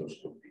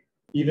spectroscopy.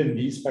 Even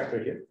these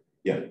spectra here?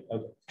 Yeah.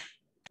 Okay.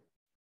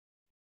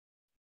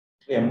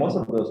 Yeah, most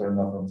of those are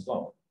not from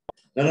Sloan.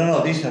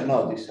 No, these are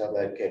not. These are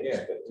like Keck.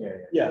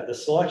 Yeah, the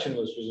selection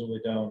was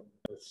presumably done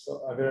with,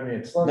 I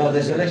mean, Sloan. No,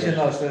 the selection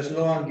also,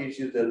 Sloan gives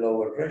you the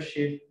lower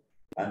redshift,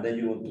 and then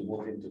you want to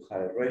move into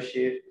higher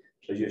redshift.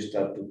 So you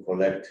start to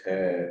collect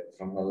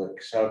from other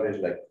surveys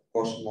like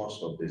Cosmos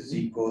or the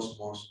Z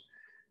Cosmos.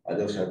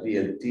 Those are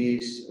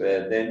VLTs.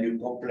 Then you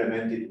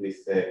complement it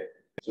with,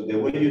 so the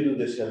way you do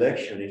the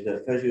selection is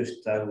that first you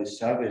start with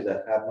surveys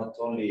that have not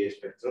only a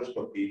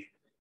spectroscopy,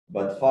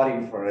 but far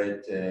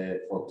infrared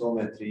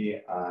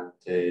photometry and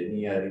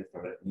near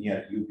infrared,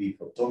 near UV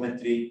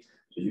photometry.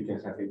 So you can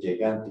have a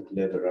gigantic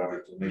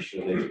library to make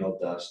sure there is no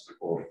dust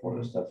or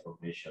for star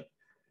formation.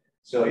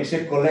 So it's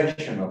a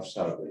collection of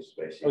surveys,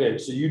 basically. Okay,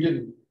 so you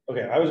didn't,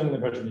 okay, I was under the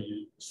impression that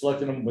you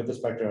selected them with the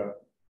spectra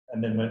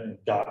and then went and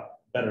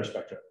got better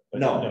spectra.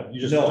 No, you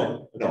just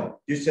no.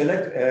 You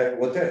select,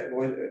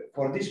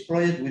 for this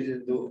project, we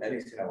didn't do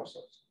anything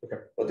ourselves. Okay.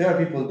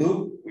 Whatever people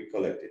do, we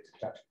collect it.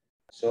 Gotcha.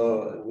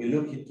 So we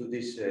look into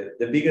this,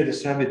 the bigger the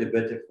survey, the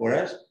better for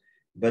us,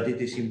 but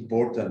it is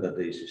important that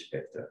there is a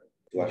spectra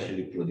to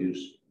actually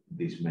produce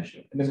this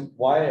measure. And then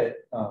why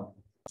at low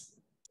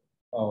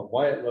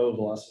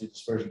velocity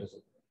dispersion does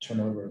it turn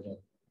over again?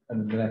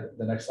 And then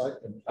the next slide?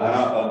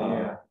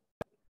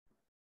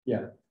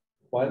 Yeah.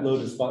 Why at low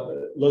Z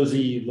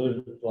velocity?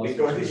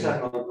 Because these are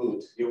not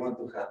good. You want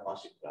to have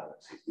massive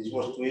galaxies. This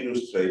was to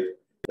illustrate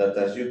that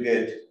as you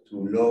get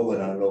to lower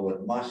and lower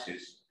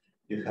masses,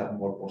 you have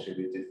more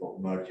possibility for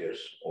mergers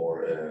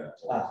or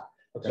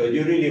okay. So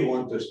you really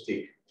want to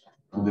stick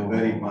to the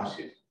very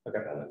massive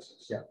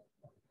galaxies. Yeah.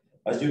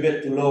 As you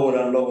get to lower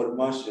and lower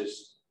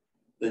masses,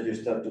 then you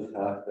start to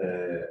have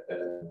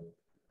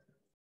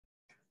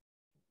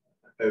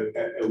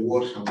a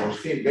worse and worse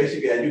thing.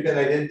 Basically, and you can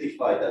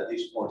identify that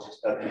these points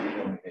start to be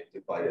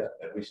dominated by a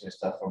recent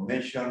star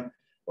formation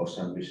or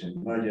some recent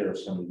merger or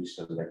some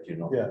recent,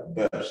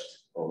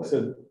 burst.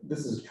 So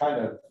this is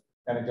kind of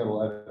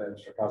anecdotal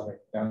evidence for cosmic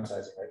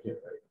downsizing right here,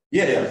 right?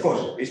 Yeah, of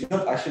course. It's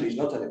not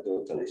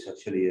anecdotal. It's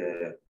actually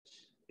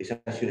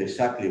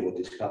exactly what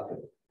is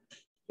happening.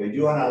 So if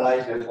you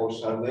analyze the whole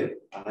survey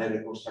and I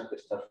reconstruct the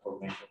star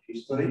formation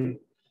history,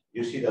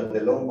 you see that the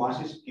low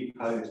masses keep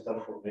having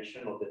star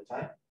formation all the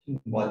time,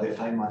 while the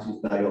high masses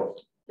die off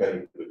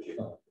very quickly.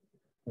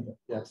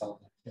 Yeah,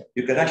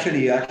 You can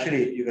actually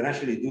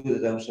do the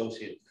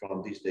downsizing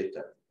from this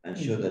data and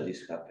show that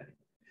it's happening.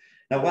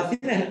 Now, one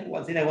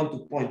thing I want to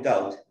point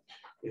out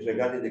is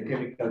regarding the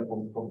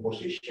chemical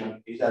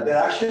composition is that there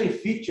are actually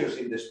features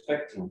in the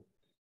spectrum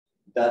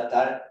that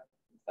are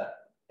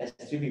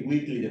extremely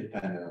weakly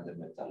dependent on the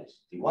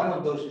metallicity. One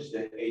of those is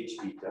the H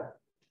beta.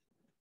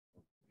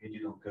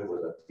 You don't care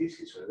what that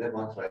is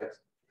relevant, right?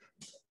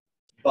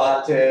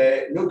 But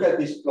look at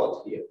this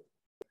plot here.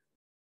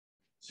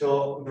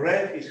 So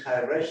red is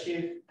high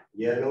redshift,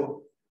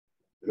 yellow,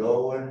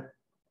 lower,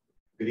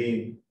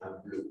 green,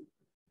 and blue.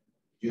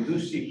 You do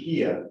see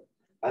here,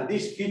 and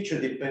this feature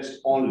depends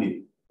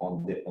only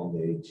on the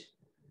H.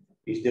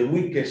 is the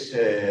weakest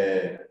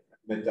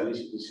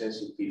metallicity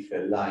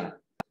sensitive line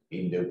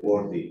in the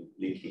worldly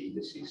leaky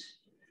indices.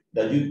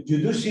 That you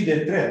do see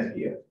the trend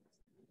here.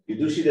 You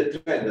do see the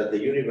trend that the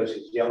universe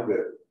is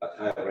younger at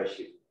higher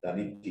redshift than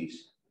it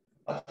is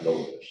at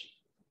lower redshift.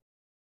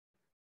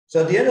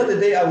 So at the end of the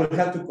day, I will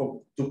have to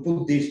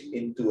put this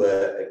into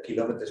a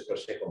kilometers per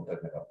second per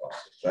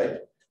megapascal,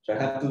 right? So I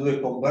have to do a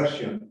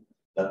conversion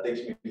that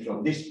takes me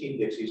from these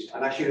indexes,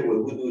 and actually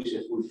what we do is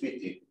a full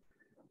fitting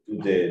to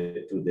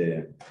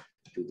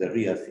the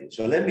real thing.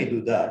 So let me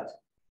do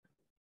that.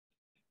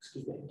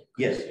 Excuse me.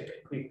 Yes.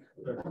 Quick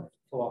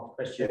follow-up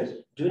question. Yes.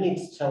 Do you need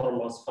stellar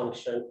mass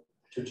function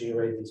to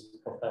generate these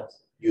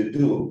profiles? You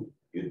do,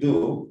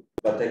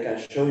 but I can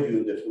show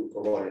you the full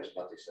covariance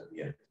matrix at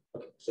the end.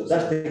 Okay. So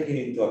that's taken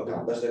into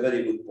account. That's a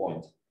very good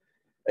point.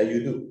 You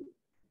do,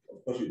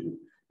 of course you do.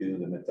 You do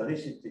the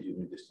metallicity, you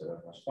need the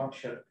stellar mass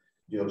function.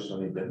 You also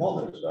need the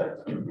models,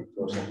 right?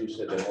 Because as you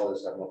said, the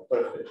models are not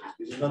perfect.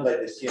 It's not like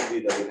the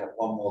CMB that we have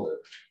one model,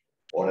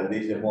 or at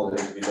least the model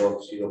is below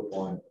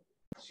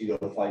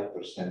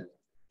 0.05%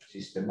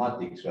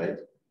 systematics, right?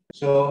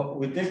 So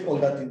we take all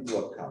that into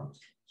account.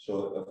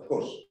 So of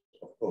course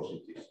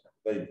it is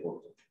very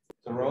important.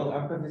 So Raul,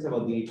 I'm confused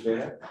about the H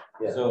beta.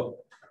 Yeah. So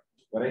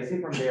what I see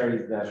from there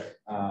is that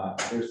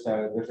there's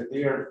a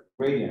clear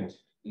gradient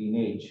in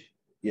H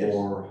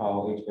for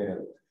how H beta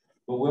looks.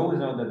 But we always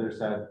know that there's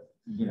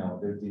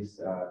this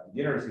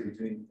degeneracy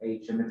between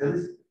H and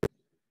metallicity.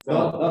 So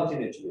not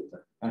in H beta.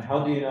 And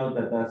how do you know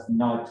that that's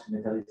not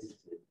metallicity?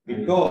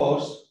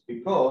 Because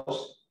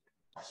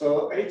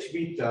so H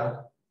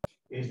beta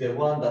is the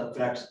one that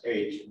tracks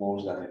H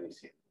more than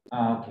anything.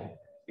 Okay.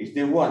 It's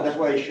the one, that's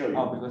why I show you.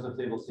 Oh, because of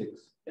table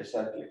 6.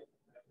 Exactly.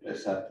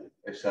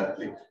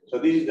 So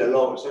this is the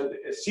low. So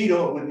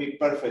 0 will be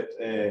perfect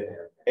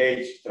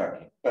H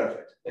tracking.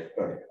 Perfect,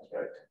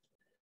 right?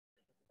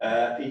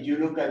 If you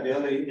look at the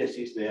other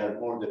indices, they are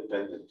more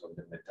dependent on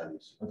the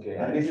metallicity. Okay,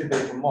 and this is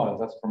based on models.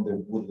 That's from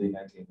the Woodley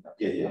 19.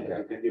 Yeah.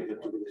 Okay.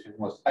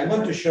 I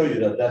want to show you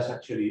that that's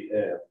actually,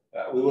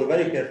 we were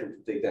very careful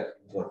to take that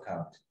into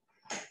account.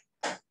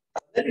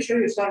 Let me show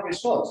you some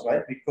results,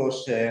 right?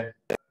 Because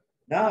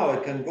now I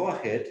can go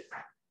ahead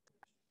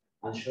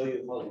and show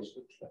you how this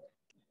looks like.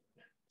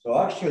 So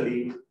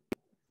actually,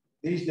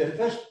 this is the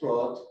first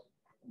plot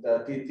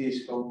that it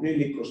is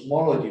completely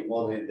cosmology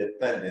model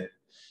independent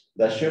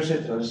that shows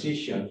a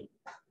transition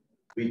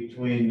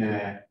between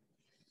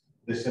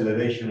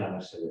deceleration and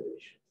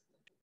acceleration.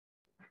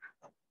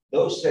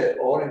 Those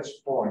orange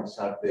points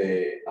are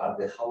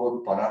the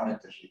Hubble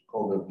parameters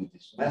recovered with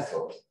this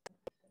method.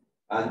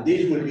 And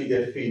this will be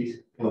the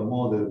fit to a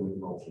model with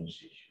no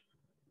transition.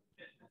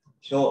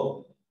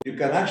 So you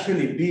can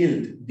actually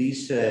build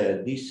these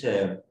H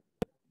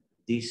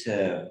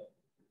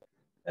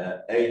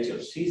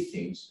or C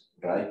things,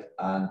 right?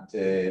 And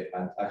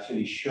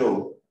actually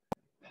show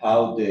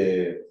how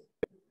the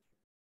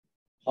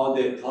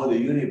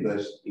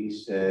universe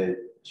is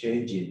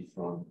changing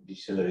from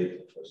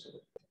decelerating to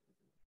accelerating.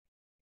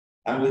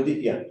 And with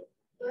it, yeah.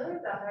 Where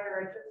are the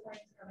higher redshift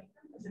points coming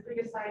from? The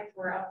previous slides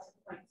were up to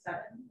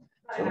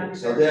 0.7.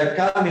 So they are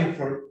coming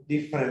from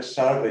different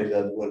surveys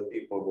that were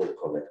people were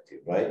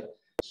collecting, right?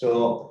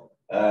 So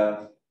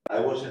I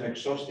wasn't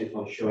exhaustive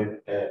on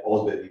showing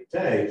all the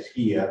details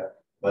here,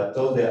 but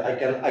I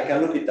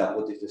can look it up.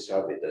 What is the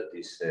survey that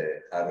these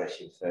high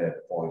redshift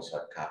points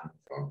are coming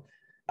from?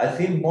 I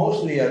think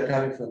mostly are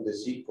coming from the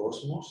Z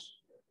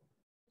Cosmos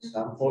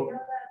sample. Do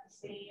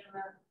you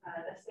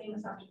know the same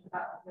assumptions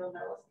about real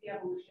velocity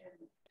evolution?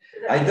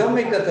 I don't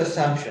make that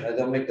assumption.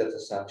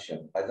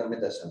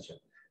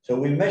 So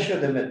we measure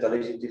the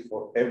metallicity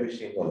for every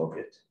single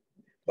object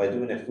by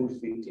doing a full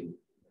fitting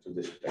to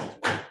the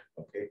spectrum.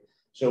 Okay.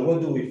 So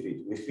what do we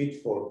fit? We fit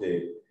for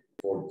the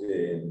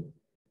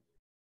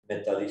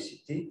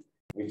metallicity,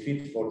 we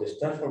fit for the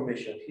star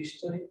formation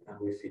history, and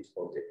we fit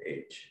for the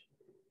age.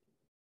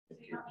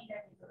 You don't need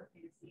any sort of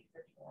fancy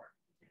anymore.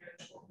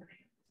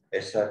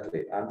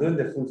 Exactly. I'm doing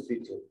the full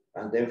fitting,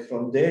 and then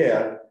from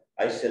there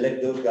I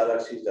select those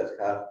galaxies that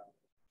have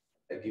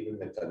a given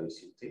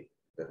metallicity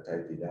that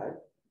I derive,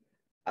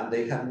 and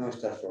they have no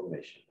star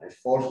formation. I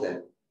force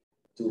them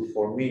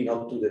for me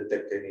not to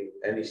detect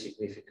any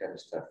significant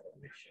star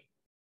formation.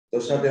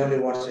 Those are the only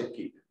ones I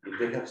keep. If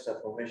they have star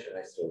formation,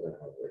 I throw them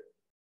away.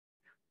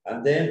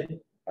 And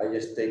then I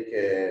just take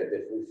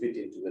the full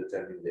fitting to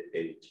determine the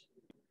age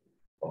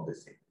of the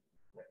thing.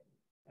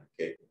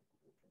 Okay.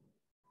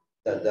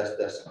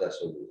 That's all.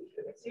 So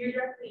you're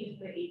directly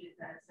using the ages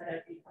then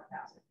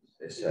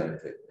instead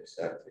of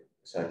 3,000.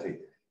 Exactly.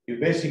 You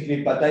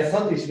basically, but I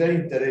thought it's very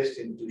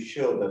interesting to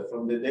show that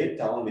from the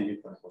data only you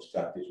can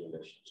construct this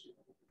relationship.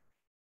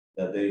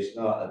 That there is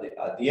no at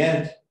the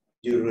end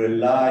you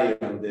rely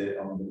on the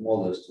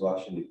models to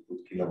actually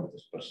put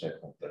kilometers per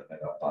second per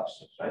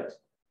megaparsec, right?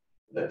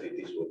 That it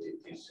is what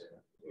it is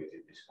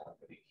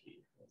happening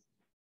here.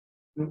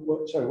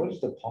 Sorry, what is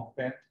the pump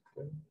band?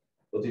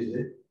 What is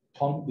it?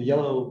 Pump, the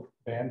yellow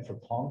band for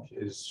pump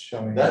is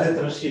showing. That's a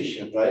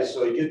transition, right?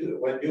 So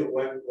when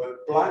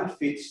Planck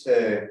fits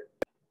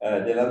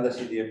the lambda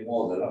CDM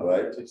model,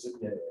 right?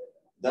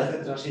 That's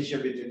the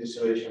transition between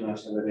deceleration and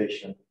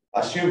acceleration,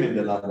 assuming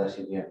the lambda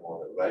CDM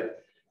model, right?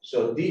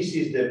 So this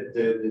is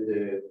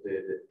the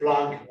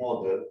Planck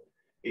model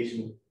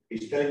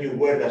is telling you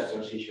where that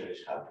transition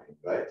is happening,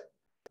 right?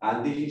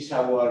 And this is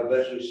our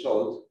best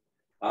result,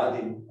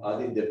 adding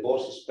the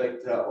Bose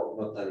spectra, or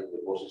not adding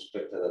the Bose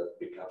spectra, that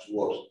becomes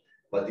worse.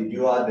 But if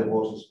you add the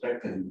Bose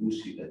spectra, you do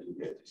see that you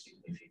get a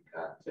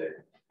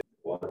significant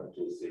 1,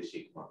 2, 3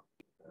 sigma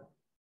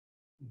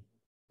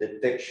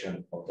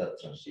detection of that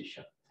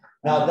transition.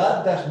 Now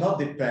that does not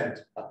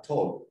depend at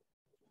all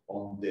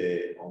on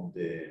the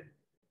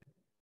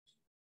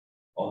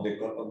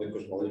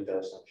cosmological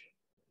assumption.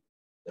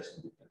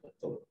 Doesn't depend at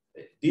all.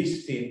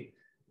 This thing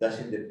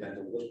doesn't depend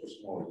on what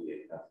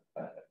cosmology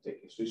I have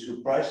taken. So it's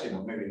surprising,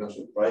 or maybe not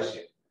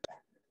surprising,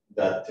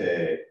 that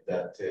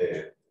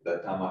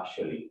I'm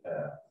actually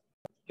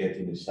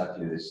getting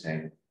exactly the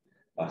same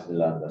as the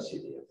lambda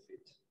CDM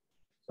fit.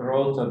 So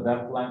Raul, so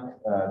that Planck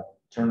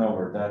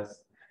turnover,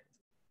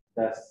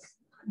 that's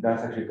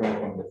actually coming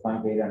from the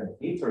Planck data and the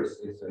feeds, or is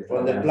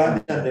from the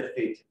Planck and the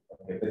feed?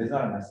 Okay, but it's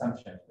not an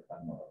assumption for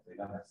that model. They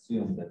don't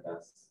assume that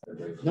that's the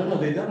rate. No,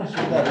 they don't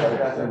assume that.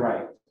 That's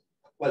right.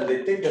 Well,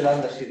 they take the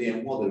lambda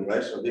CDM model,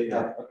 right? So they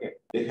have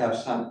they have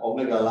some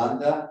omega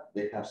lambda,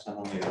 they have some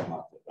omega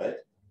matter, right?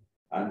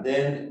 And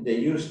then they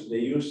use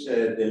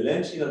the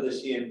lensing of the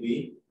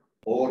CMB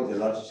or the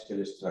large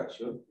scale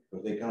structure,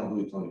 because they cannot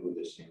do it only with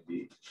the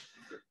CMB.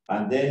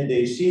 And then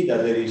they see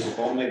that there is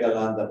omega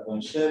lambda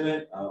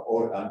 0.7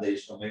 and there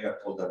is omega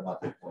polar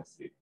matter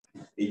 0.3.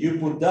 If you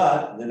put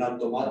that, then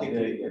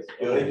automatically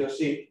your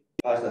AOC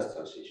has that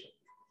transition.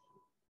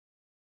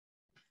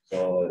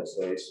 So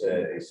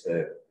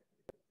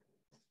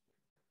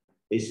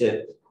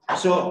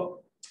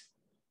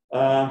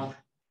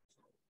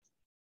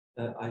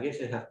I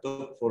guess I have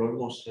talked for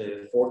almost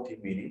 40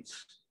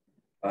 minutes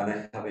and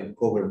I haven't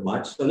covered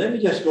much. So let me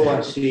just go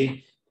and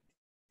say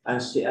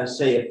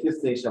a few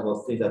things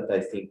about things that I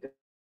think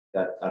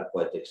that are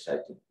quite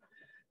exciting.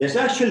 There's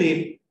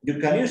actually, you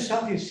can use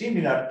something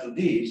similar to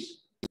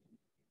this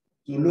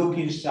to look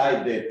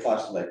inside the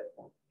past life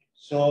point.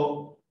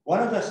 So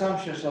one of the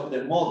assumptions of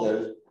the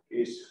model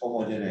is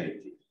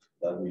homogeneity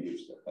that we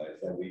use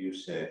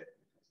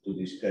to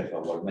describe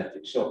our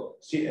metrics. So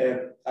see,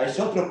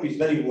 isotropy is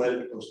very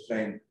well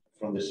constrained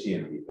from the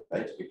CMB,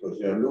 right? Because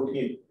you are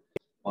looking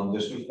on the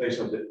surface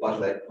of the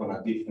past light cone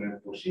at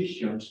different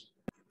positions,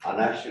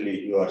 and actually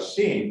you are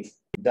seeing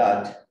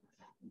that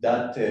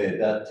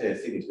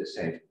thing is the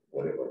same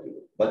whatever you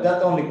do. But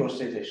that only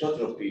constrains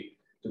isotropy.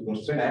 To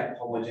constrain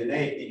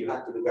homogeneity, you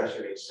have to look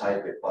actually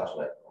inside the past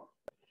light cone.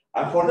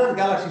 And for that,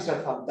 galaxies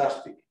are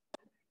fantastic,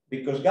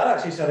 because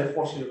galaxies are a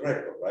fossil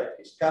record, right?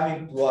 It's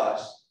coming to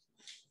us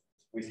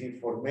with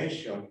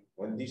information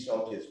when these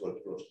objects were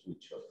close to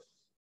each other.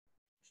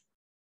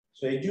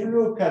 So if you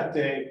look at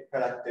the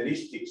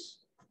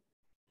characteristics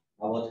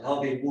about how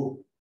they move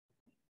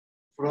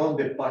from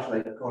the past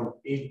light cone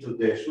into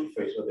the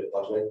surface of the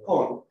past light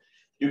cone,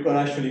 you can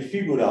actually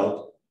figure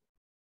out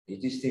if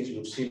these things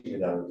look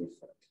similar or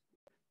different.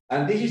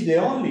 And this is the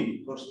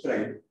only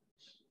constraint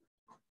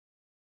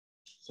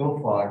so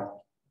far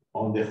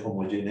on the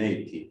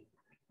homogeneity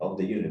of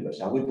the universe.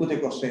 And we put a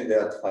constraint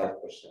there at 5%.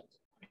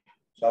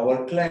 So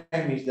our claim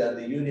is that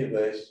the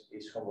universe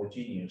is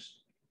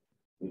homogeneous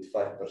with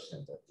 5%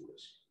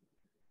 accuracy.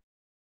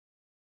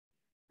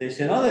 There's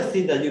another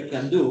thing that you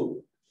can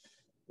do,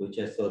 which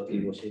I thought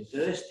it was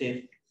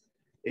interesting,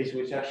 is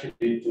which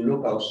actually to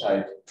look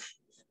outside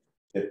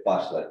the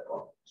past light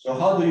cone. So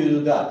how do you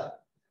do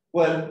that?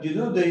 Well, you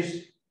do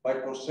this by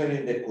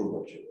constraining the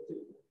curvature.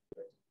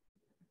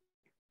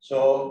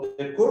 So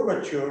the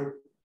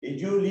curvature,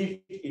 if you live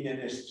in an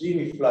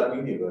extremely flat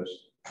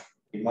universe,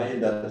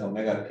 imagine that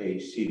omega k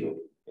is 0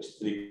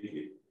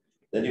 strictly,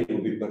 then it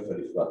will be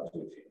perfectly flat to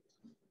infinity.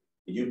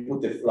 If you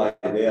put the fly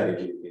there, it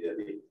will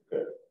immediately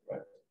curve,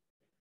 right?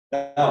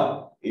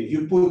 Now, if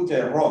you put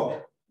a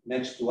rock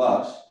next to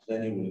us,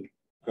 then it will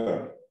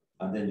curve,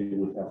 and then you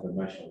will have a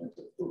measurement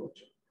of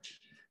curvature.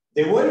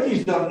 The way it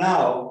is done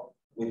now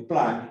with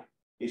Planck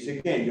is,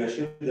 again, you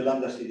assume the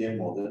lambda CDM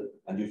model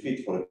and you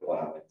fit for a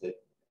parameter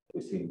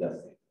within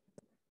that thing.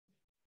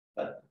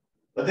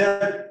 But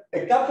there are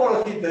a couple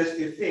of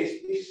interesting things.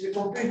 This is a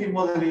completely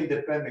model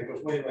independent,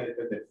 cosmology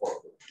independent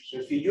formula. So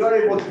if you are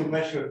able to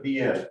measure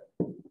DL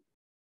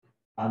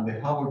and the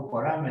Hubble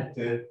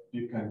parameter,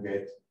 you can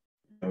get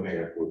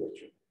omega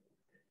curvature.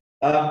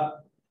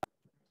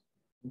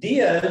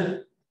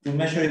 DL, to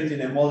measure it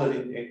in a model,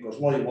 in a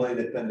cosmology model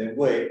independent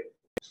way,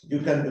 you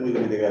can do it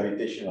with the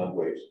gravitational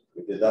waves,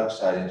 with the dark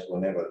science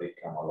whenever they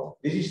come along.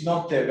 This is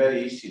not a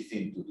very easy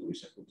thing to do.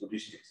 It's a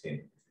futuristic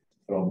thing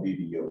from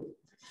BBO.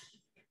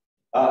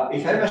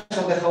 If I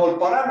measure the Hubble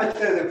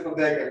parameter, then from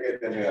there I can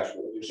get the omega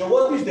curvature. So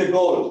what is the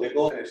goal, the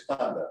golden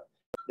standard?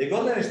 The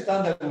golden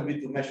standard will be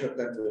to measure 10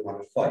 to the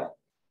minus 5,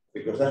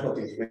 because that's what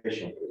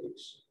inflation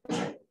predicts.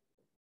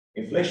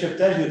 Inflation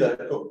tells you that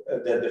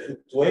the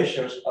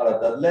fluctuations are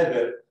at that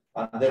level,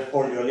 and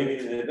therefore you're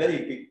living in a very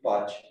big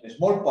patch, in a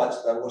small patch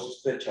that was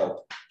stretched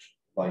out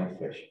by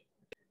inflation.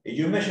 If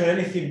you measure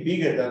anything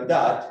bigger than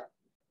that,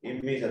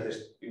 it means that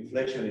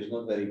inflation is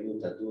not very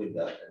good at doing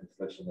that, and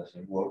inflation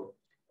doesn't work.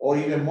 Or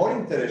even more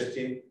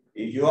interesting,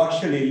 if you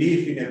actually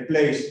live in a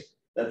place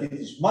that it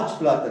is much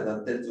flatter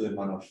than 10 to the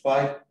minus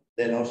 5,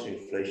 then also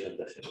inflation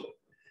doesn't work.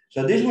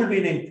 So this will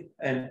be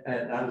an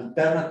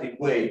alternative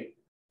way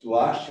to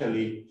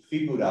actually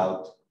figure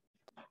out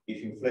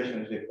if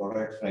inflation is the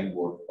correct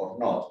framework or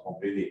not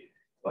completely.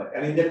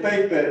 And in the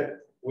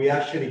paper, we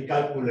actually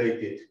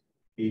calculated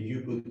if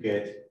you could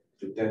get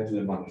to 10 to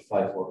the minus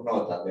 5 or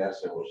not, and the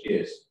answer was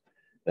yes.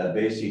 That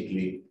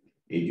basically,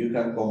 if you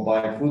can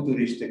combine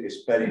futuristic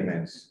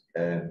experiments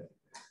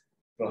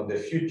from the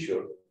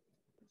future,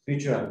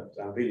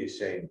 I'm really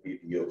saying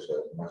BDO, so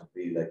it must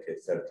be like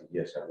 30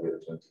 years away or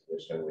 20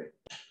 years away.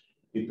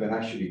 You can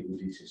actually do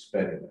this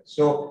experiment.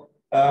 So,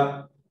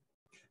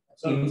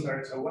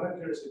 sorry, so what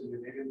accuracy do you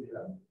need in the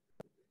end?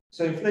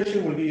 So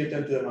inflation will give you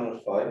 10 to the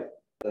minus 5.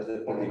 That's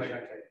the prediction.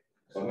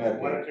 So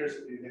what accuracy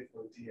do you need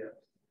for DL?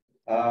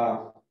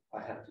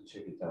 I have to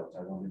check it out.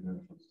 I don't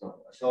remember from the top.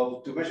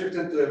 So to measure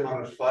 10 to the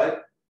minus 5,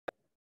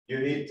 you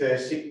need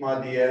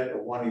sigma DL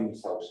of 1 in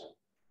 1,000.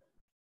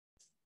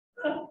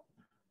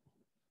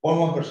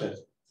 1%.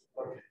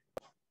 Okay.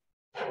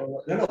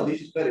 No,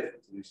 this is very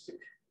futuristic.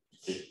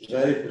 It's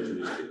very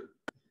futuristic.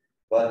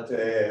 But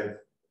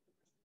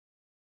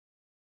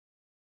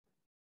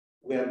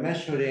we are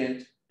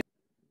measuring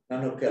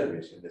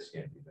nanokelvins in the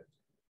CMB.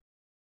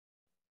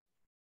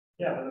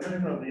 Yeah, but the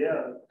measurement of the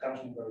air comes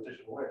from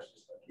gravitational waves.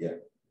 Yeah.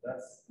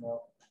 That's not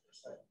the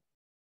same.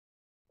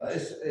 Okay,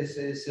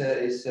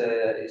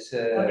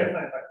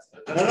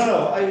 fine. No,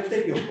 I will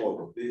take your call.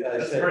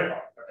 That's very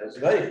hard. That's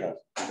very hard.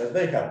 That's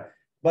very hard.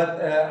 But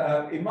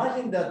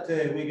imagine that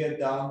we get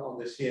down on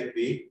the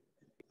CMB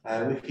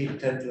and we hit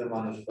 10 to the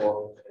minus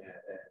 4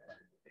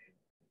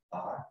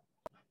 R,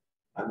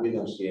 and we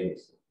don't see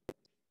anything.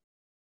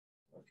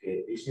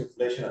 Okay, is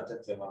inflation at 10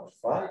 to the minus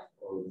 5,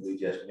 or we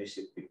just miss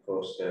it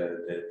because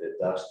the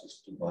dust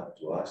is too bad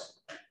to us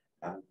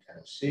and we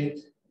cannot see it,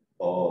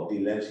 or the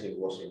lensing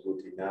wasn't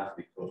good enough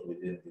because we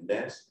didn't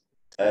lens?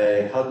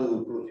 How do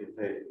we prove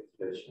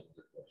inflation?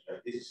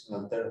 This is an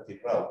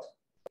alternative route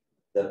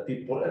that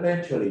people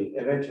eventually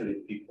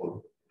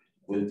people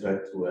will try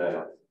to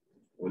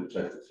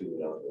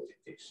figure out what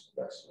it is.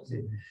 That's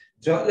it.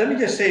 So let me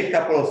just say a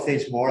couple of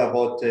things more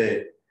about.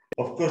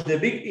 Of course, the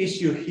big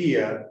issue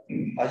here,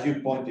 as you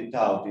pointed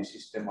out, is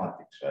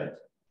systematics, right?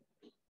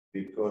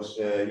 Because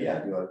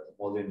yeah, you are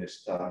modeling a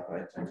star,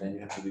 right, and then you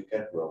have to be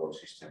careful about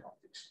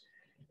systematics.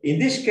 In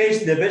this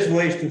case, the best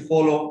way is to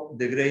follow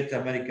the great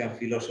American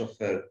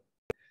philosopher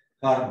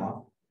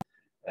Karma.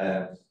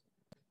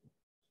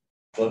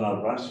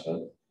 Donald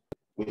Rumsfeld,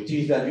 which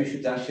is that you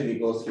should actually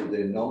go through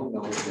the known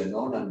knowns, the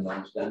known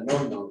unknowns, the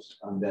unknown knowns,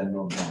 and the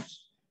unknown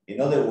knowns. In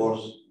other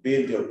words,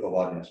 build your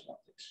covariance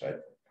matrix,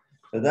 right?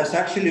 So that's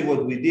actually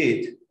what we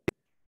did.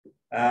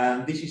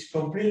 And this is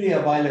completely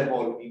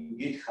available in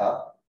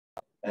GitHub.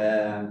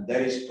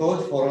 There is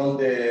code for all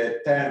the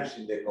terms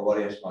in the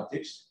covariance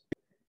matrix.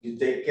 You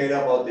take care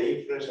about the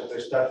influence of the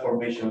star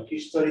formation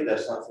history.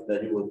 That's something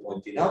that you were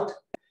pointing out.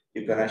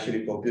 You can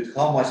actually compute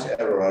how much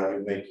error are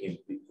you making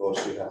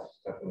because you have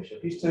star formation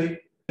history.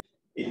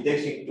 It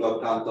takes into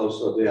account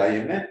also the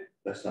IMF.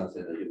 That's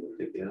something that you were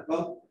thinking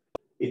about.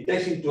 It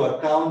takes into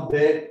account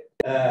the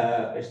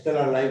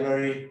stellar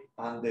library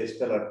and the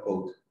stellar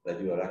code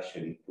that you are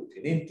actually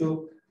putting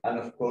into. And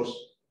of course,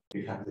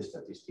 we have the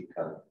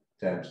statistical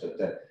terms.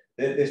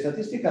 The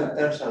statistical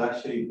terms are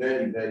actually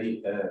very,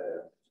 very,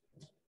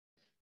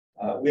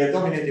 we are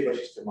dominated by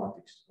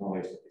systematics, not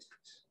by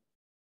statistics.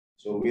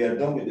 So we are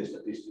done with the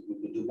statistics. We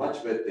could do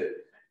much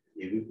better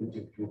if we could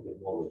improve the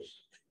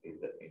models in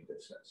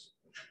that sense.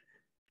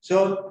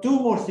 So two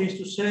more things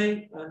to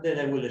say, and then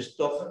I will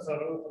stop. So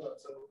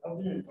how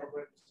do you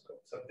incorporate?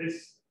 So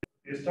this,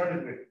 you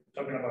started with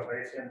talking about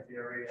Bayesian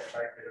theory and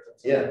likelihood and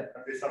so on. Yeah.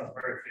 And this sounds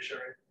very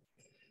fishery.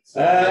 So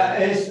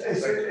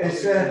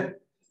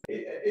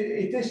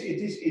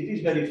it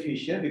is very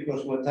Fisher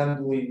because what I'm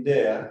doing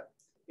there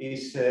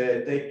is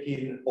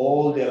taking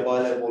all the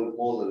available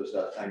models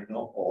that I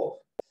know of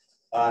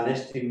and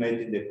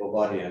estimating the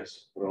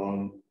covariance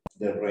from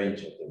the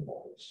range of the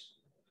models.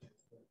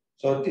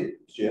 So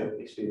it's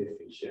very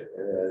Fisher.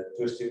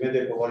 To estimate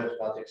the covariance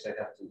matrix, I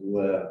have to do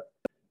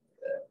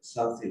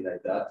something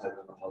like that. I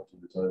don't know how to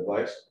do it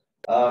otherwise.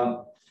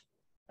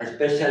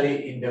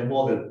 Especially in the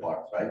model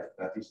part, right?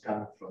 That is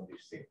coming from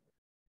this thing.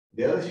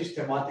 The other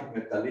systematic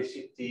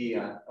metallicity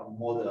and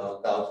model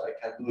and doubts, I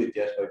can do it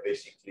just by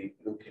basically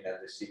looking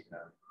at the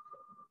signal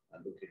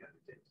and looking at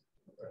the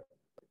data.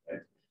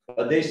 Right?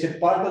 But there's a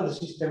part of the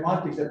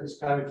systematics that is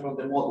coming from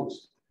the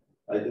models.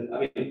 I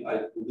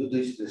do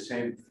this the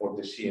same for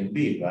the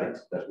CMB, right?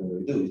 That's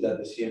what we do, is that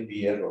the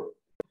CMB error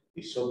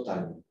is so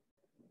tiny.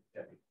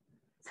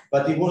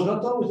 But it was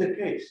not always the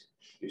case.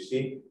 You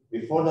see,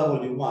 before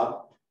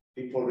WMAP,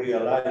 people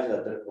realized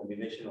that the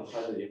combination of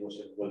hydrogen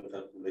wasn't well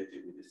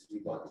calculated with the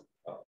three-band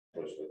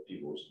approach for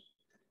pivots.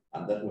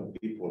 And that's when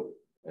people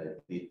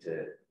did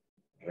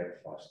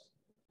breakfast.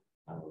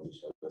 and all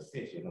these other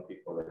things, you know,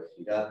 people like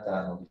Hirata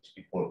and all these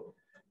people,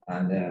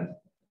 and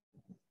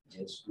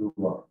just grew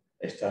up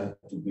starting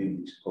to build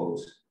these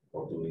codes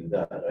for doing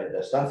that, right?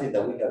 That's something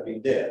that we have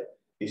been there.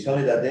 It's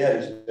only that there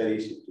is very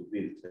easy to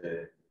build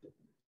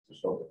to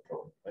solve the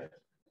problem, right?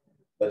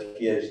 But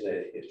here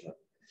is not.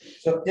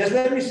 So just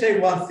let me say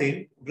one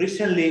thing.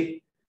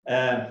 Recently,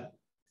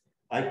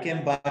 I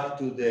came back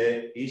to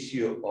the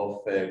issue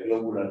of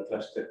globular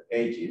cluster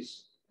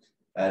ages.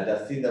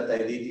 The thing that I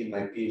did in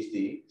my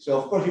PhD. So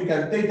of course you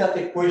can take that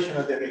equation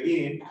at the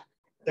beginning,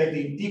 take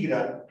the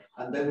integral,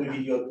 and then will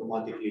give you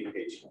automatically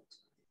H naught.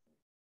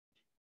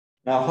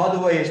 Now, how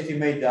do I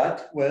estimate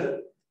that?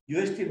 Well, you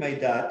estimate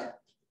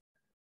that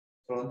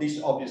from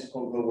these objects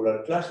called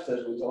globular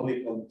clusters, which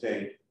only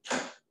contain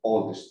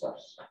all the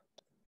stars.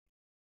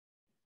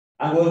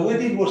 And what we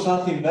did was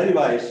something very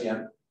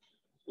Bayesian,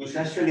 which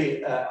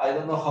actually, I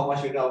don't know how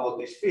much you know about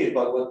this field,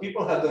 but what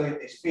people have done in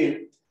this field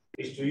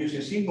is to use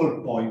a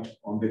single point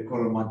on the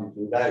color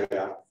magnitude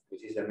diagram,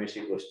 which is the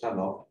Mexico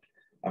standoff,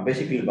 and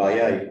basically by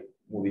eye,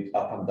 move it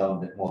up and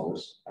down the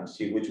models and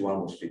see which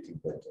one was fitting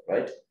better,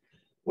 right?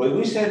 What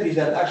we said is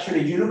that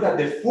actually you look at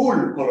the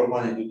full color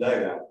magnitude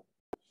diagram,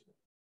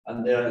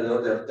 and there are the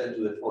order 10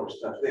 to the 4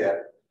 stars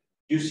there,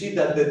 you see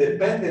that the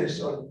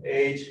dependence on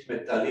age,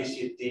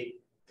 metallicity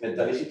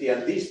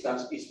and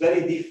distance is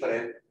very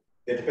different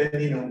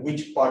depending on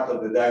which part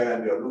of the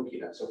diagram you're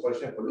looking at. So for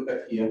example, look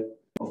at here.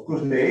 Of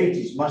course, the age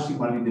is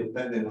maximally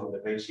dependent on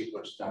the main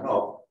sequence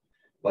standoff,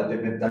 but the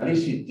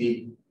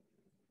metallicity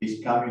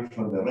is coming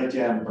from the red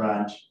giant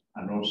branch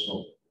and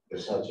also the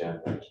south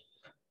giant branch.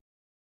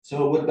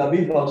 So what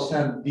David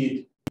Balsan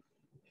did,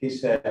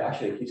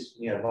 actually he's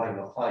nearby in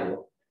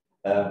Ohio,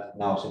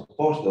 now as a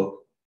postdoc,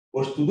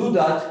 was to do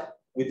that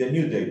with the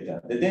new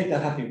data. The data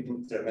have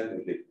improved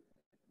tremendously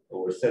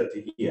over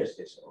 30 years,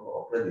 yes,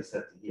 already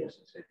 30 years,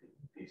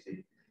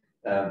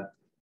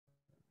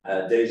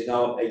 there is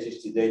now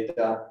HST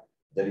data,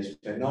 there is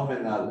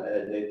phenomenal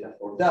data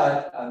for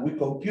that, and we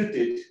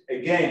computed,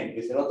 again,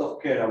 with a lot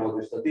of care about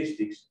the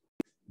statistics,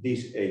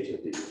 this age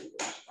of the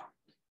universe.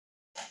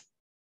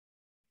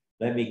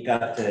 Let me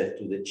cut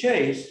to the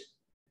chase.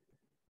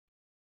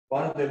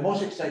 One of the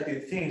most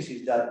exciting things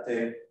is that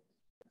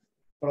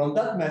from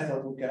that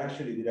method, we can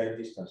actually derive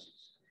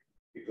distances,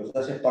 because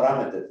that's a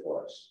parameter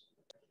for us.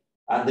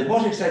 And the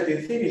most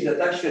exciting thing is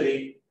that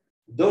actually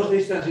those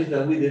distances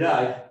that we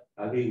derive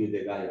agree with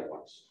the Gaia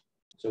ones.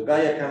 So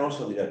Gaia can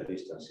also derive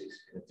distances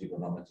in a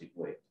trigonometric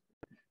way.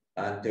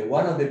 And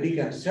one of the big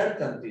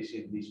uncertainties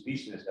in this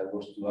business that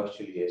was to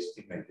actually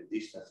estimate the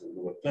distance of the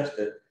globular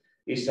cluster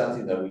is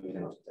something that we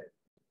cannot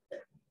take.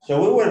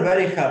 So we were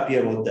very happy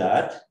about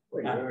that.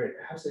 Wait.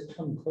 How's it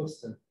come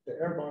close to the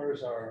error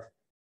bars are?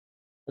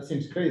 That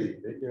seems crazy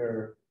that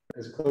you're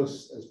as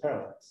close as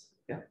parallax.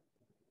 Yeah.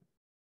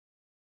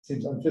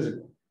 Seems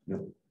unphysical.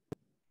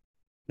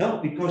 No,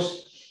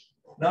 because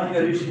now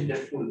you're using the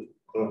full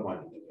color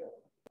magnitude,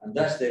 and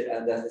that's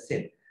the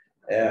thing.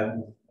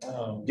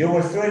 You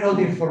were throwing all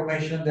the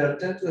information. There are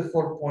 10 to the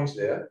 4 points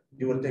there.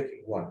 You were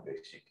taking one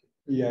basically.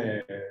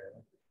 Yeah.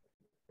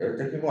 You're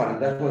taking one,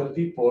 and that's what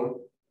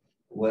people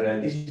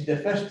were. This is the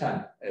first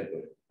time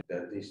ever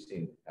that this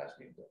thing has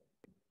been done.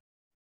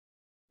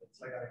 It's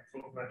like an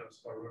improvement of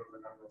square root of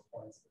the number of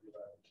points that you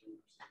have.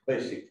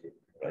 Basically,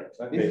 right.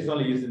 But this is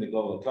only using the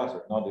global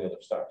cluster, not the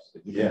other stars.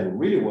 You Yeah. do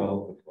really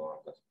well with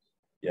global clusters.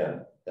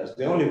 Yeah, that's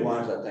the only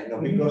ones that I know,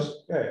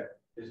 because. Yeah.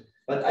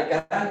 But I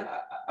can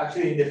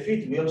actually in the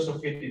fit we also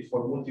fit it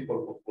for multiple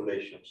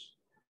populations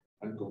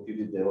and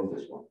computed the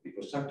oldest one,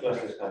 because some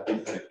clusters have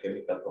different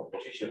chemical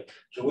composition.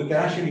 So we can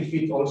actually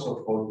fit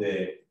also for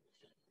the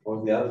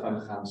alpha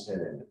enhanced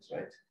elements,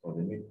 right? For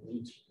the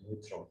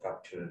neutron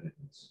capture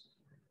elements.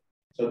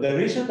 So the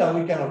reason that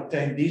we can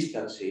obtain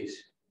distances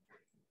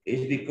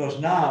is because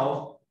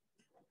now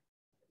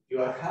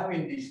you are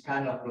having this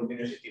kind of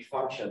luminosity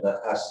function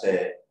that has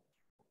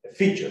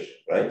features,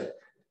 right?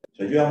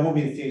 So you are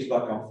moving things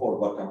back and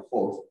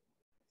forth.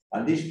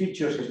 And these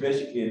features is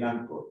basically an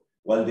anchor,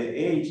 while the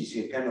age is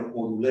a kind of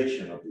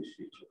modulation of these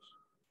features.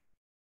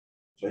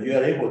 So you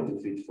are able to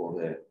fit for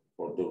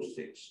those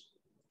things.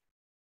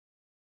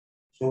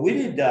 So we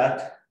did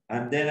that,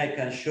 and then I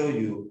can show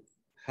you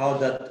how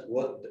that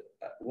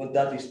what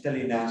that is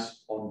telling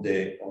us on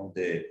the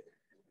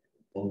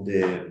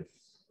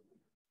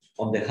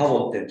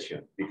Hubble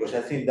tension, because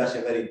I think that's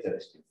a very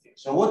interesting thing.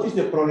 So what is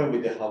the problem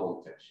with the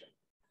Hubble tension?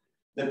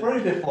 The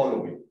problem is the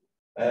following.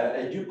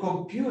 You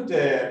compute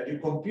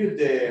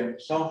the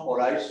sun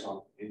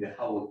horizon in the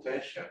Hubble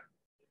tension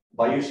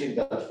by using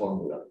that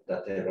formula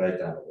that I write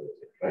down over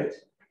there,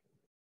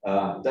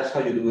 right? That's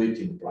how you do it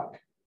in Planck.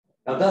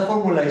 Now that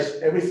formula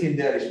is, everything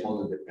there is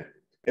model dependent.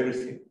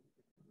 Everything.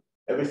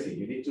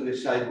 You need to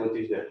decide what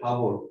is the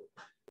Hubble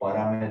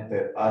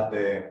parameter at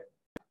the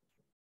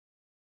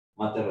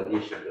matter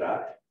radiation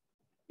drag.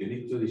 You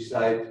need to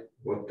decide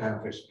what kind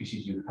of a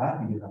species you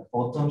have. You have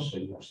photons, or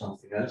you have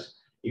something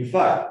else. In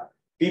fact,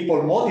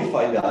 people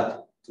modify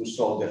that to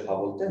solve the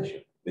Hubble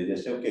tension. They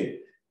just say,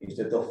 okay,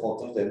 instead of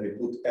photons, let me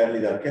put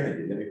early dark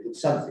energy, let me put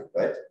something,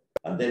 right?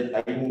 and then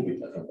I move it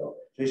like that. So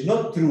it's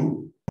not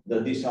true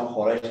that this sun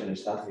horizon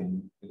is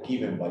something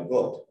given by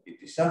God. It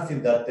is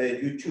something that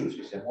you choose.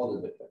 It's a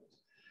model dependent.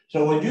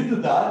 So when you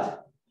do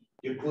that,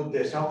 you put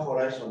the sun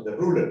horizon on the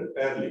ruler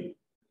early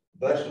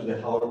versus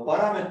the Hubble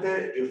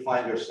parameter, you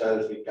find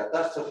yourself in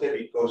catastrophe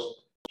because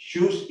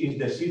choose is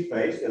the C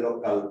phase, the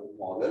local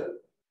model.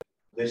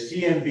 The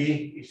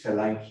CMB is a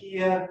line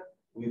here.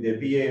 With the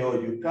BAO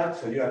you cut,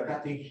 so you are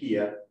cutting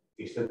here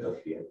instead of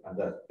here, and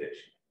that's the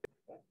issue.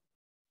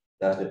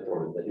 That's the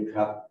problem, that you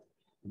have,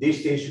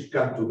 these things should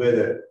come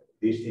together.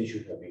 These things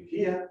should have been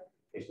here.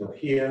 It's not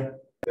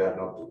here. There are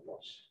not 2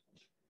 points.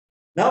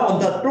 Now on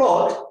that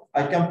plot,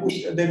 I can put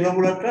the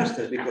globular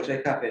clusters because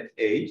I have an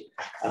age,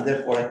 and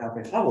therefore I have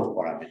a Hubble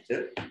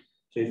parameter.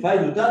 So if I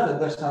do that,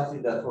 and that's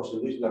something that Jose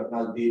Luis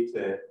Bernal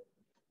did,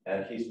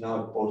 he's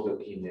now a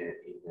postdoc in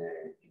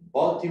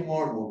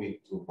Baltimore, moving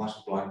to Max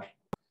Planck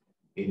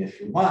in a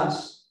few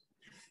months.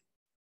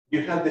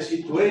 You have the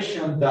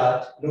situation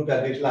that, look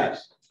at these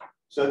lines.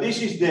 So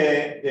this is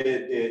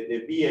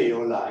the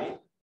BAO line.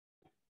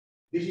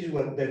 This is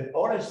where the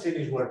orange thing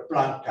is where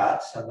Planck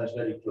cuts, and that's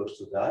very close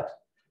to that.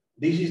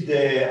 This is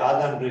the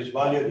Adam Riss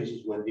value. This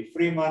is Wendy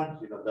Freeman.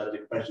 You know, that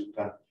depends. You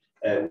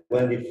can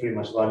Wendy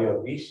Freeman's value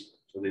of this.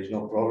 So there's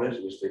no problems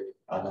with the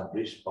Adam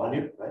Riss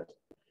value, right?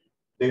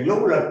 The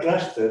globular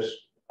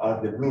clusters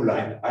are the blue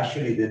line,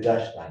 actually the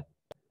dashed line,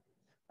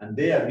 and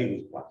they agree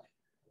with Planck.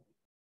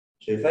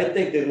 So if I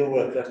take the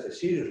globular cluster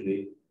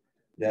seriously,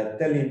 they are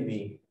telling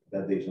me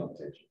that there is no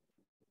tension.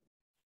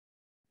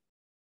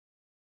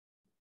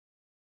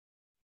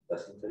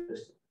 That's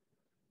interesting.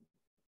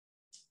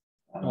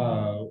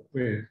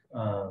 Wait,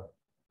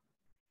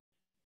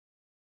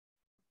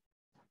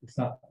 it's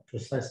not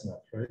precise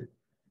enough, right?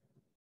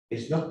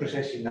 It's not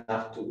precise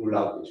enough to rule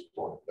out this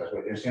point. That's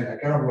what you're saying. I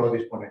cannot rule out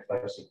this point at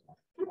 5 sigma.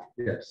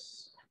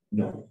 Yes.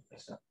 No,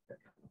 that's not.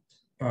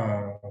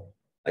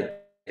 I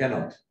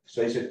cannot.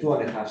 So it's a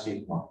 2.5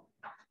 sigma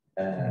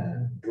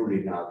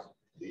ruling out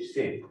this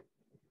thing.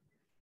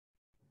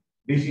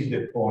 This is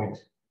the point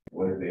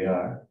where they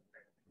are.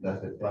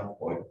 That's the Planck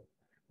point.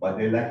 But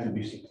they like to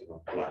be sitting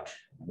on Planck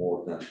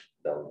more than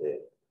down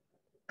there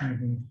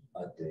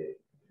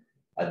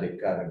at the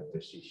current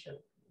position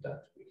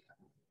that we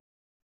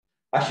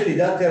have. Actually,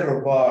 that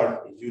error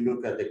bar, if you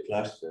look at the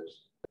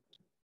clusters,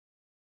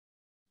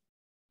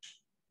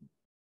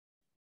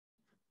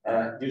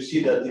 you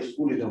see that it's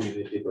fully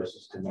dominated by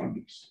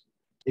systematics.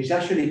 It's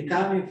actually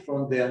coming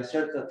from the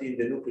uncertainty in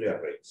the nuclear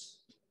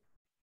rates.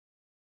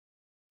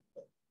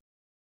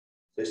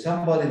 So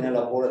somebody in a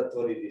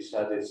laboratory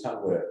decided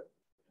somewhere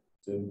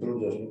to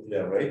improve those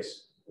nuclear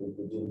rates, we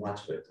could do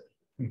much better.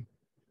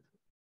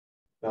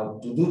 Now,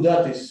 to do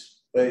that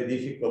is very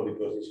difficult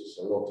because this is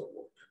a lot of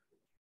work.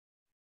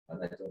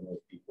 And I don't know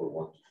if people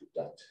want to do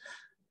that.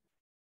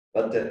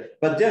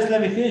 But just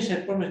let me finish,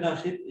 I promise now,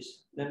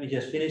 let me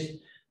just finish.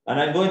 And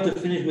I'm going to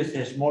finish with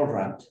a small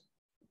rant.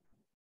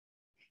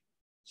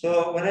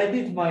 So when I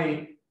did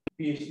my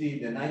PhD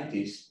in the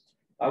 90s,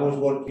 I was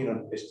working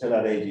on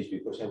stellar ages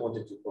because I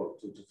wanted to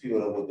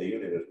figure out what the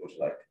universe was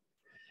like.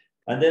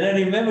 And then I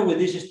remember with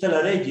these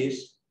stellar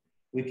ages,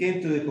 we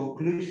came to the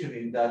conclusion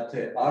in that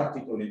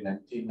article in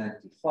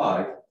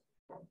 1995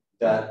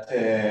 that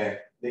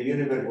the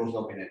universe was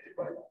dominated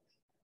by light.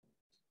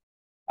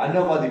 And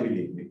nobody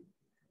believed me.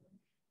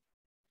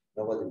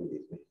 Nobody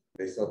believed me.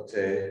 They thought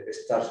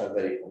stars are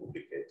very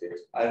complicated.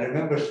 I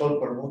remember Sol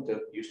Permuter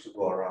used to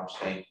go around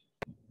saying,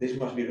 this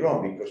must be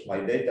wrong because my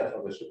data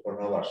from the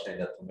supernova are saying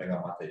that omega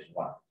matter is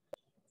 1.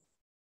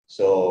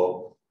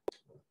 So,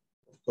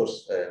 of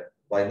course,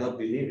 by not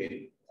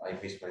believing, I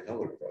missed my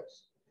Nobel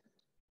Prize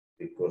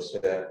because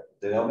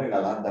the omega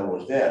lambda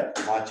was there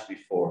much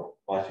before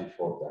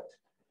that.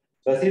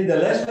 So I think the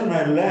lesson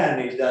I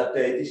learned is that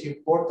it is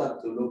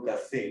important to look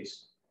at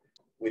things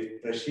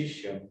with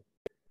precision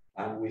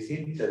and with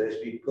interest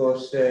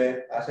because,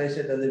 as I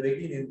said at the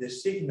beginning, the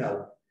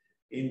signal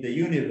in the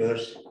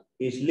universe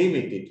is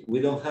limited. We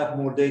don't have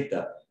more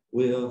data.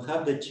 We don't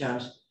have the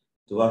chance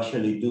to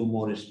actually do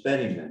more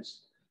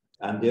experiments.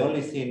 And the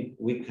only thing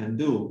we can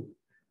do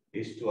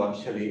is to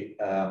actually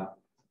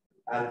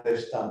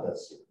understand that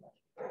signal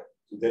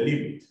to the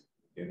limit,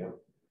 you know.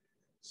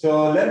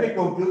 So let me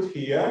conclude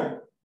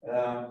here.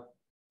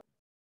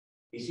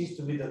 It seems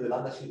to me that the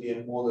lambda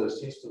CDM model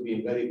seems to be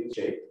in very good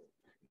shape.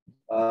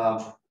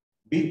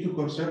 Be too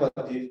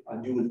conservative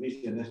and you will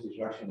miss the next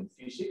disruption in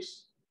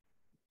physics.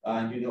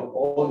 And you know,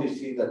 all these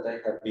things that I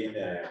have been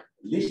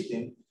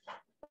listing,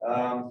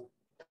 the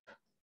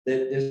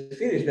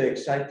field is very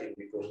exciting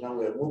because now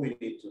we're moving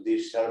into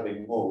this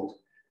survey mode.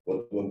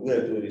 What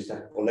we're doing is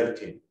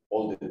collecting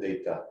all the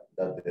data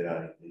that there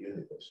are in the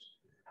universe.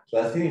 So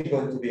I think it's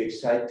going to be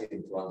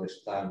exciting to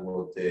understand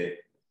what the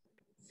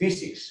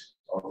physics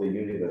of the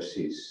universe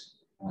is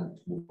and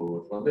move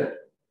forward from there.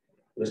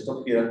 Let's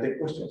stop here and take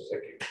questions.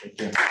 Thank you.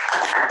 Thank you.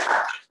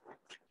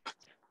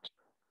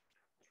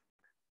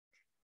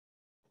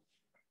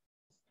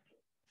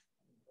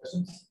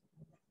 Questions?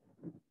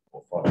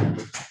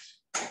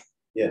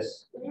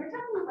 Yes. When you're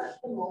talking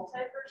the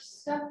multiverse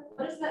stuff,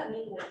 what does that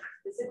mean? Like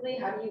physically,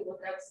 how do you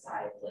look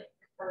outside like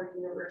our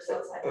universe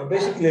outside?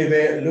 Basically,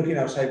 we're looking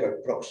outside by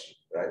proxy,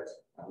 right?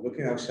 I'm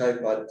looking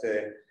outside, but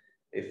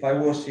if I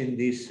was in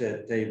this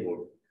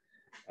table,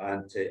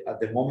 and at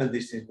the moment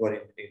these things were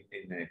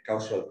in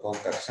causal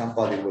contact,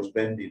 somebody was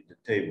bending the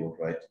table,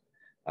 right?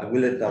 I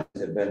will let that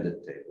as a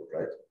bended table,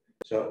 right?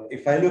 So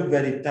if I look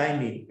very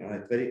tiny,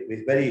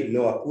 with very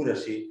low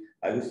accuracy,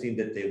 I would think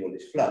the table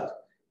is flat.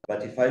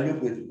 But if I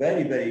look with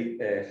very, very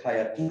high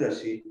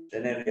accuracy,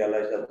 then I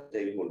realize that the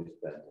table is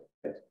bended,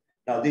 right?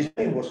 Now, this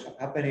thing was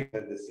happening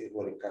when the things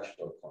were in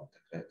causal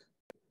contact, right?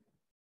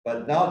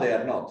 But now they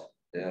are not.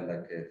 They are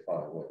like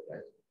far away,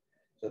 right?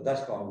 So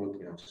that's how I'm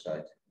looking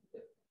outside.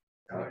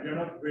 You're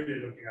not really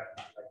looking at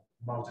like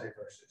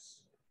multiverses.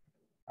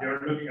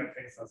 You're looking at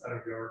things outside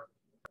of your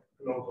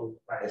local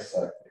place.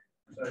 Exactly.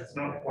 So it's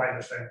not quite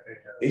the same thing.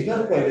 It's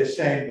not quite the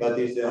same, but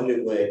it's the only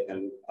way I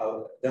can.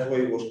 That's why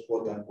it was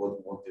quote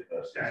unquote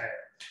multiverse. Yeah.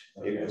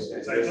 Because,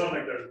 So it's not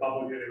like there's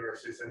bubble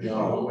universes and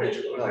no way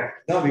to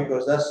connect. No,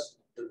 because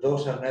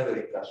those are never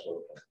in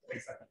causal.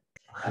 Exactly.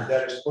 And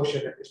they're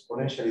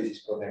exponentially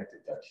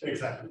disconnected, actually.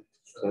 Exactly.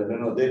 So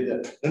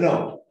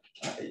no.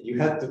 You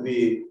have to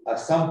be, at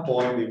some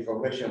point, the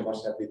information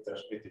must have been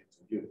transmitted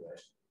to you,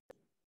 right?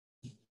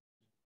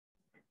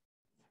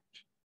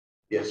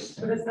 Yes.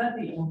 But is that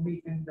the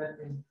only thing that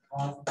can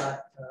cause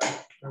that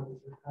kind of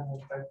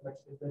effect? Like,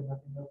 is there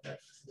nothing else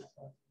that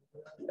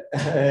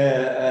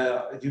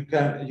You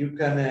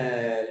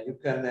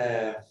can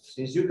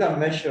since you can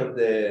measure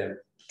the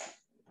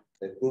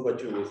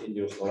curvature within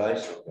your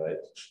horizon,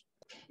 right?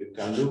 You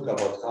can look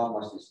about how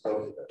much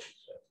distorted that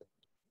is. Right?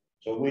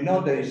 So we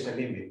know there is a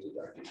limit to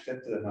that. It's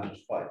 10 to the minus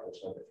 5 or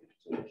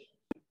something.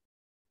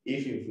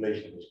 If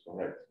inflation is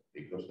correct,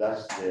 because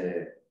that's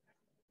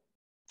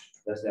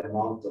the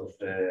amount of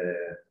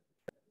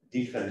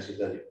differences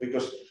that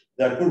because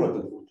there are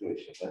curvature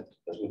fluctuations, right?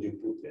 That's what you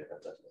put there.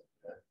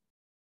 Right?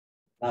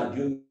 Now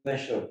you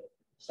measure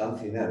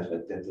something else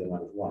like 10 to the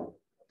minus 1,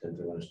 10 to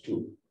the minus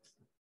 2.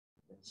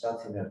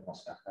 Something else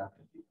must have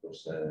happened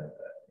because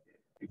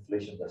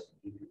inflation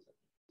doesn't give you that.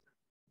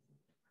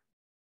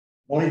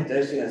 More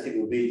interesting, I think,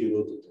 would be you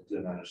go to 10 to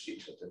the minus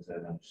 6 or 10 to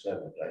the minus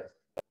 7, right?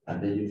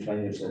 And then you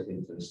find yourself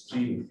into a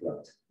streaming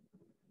flat.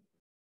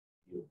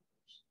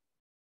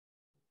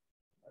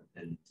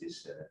 And it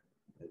is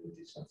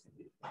something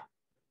different.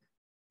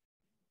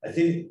 I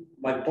think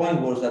my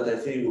point was that I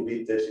think it would be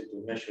interesting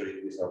to measure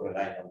it without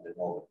relying on the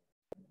model.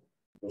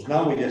 Because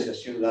now we just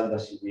assume lambda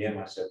CDM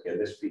and say, okay,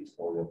 let's fit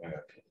for the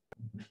omega k.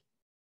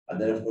 And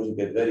then, of course, you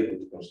get very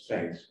good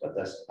constraints, but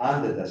that's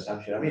under the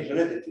assumption. I mean, it's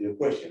related to your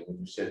question when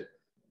you said,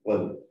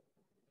 well,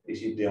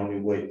 is it the only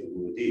way to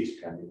do this?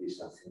 Can it be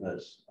something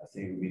else? I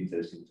think it would be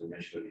interesting to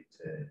measure it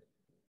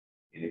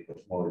in a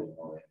cosmology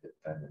more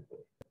independent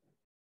way.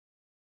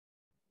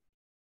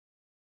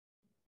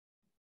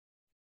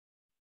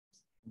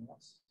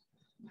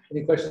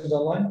 Any questions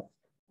online?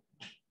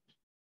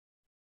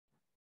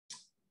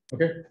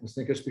 Okay, let's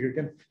thank our speaker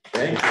again.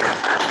 Thank you.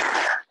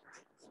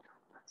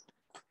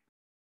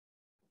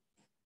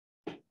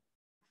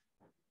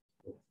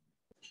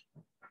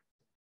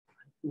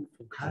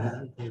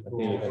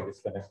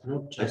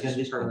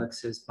 Just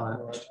parallaxes by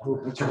group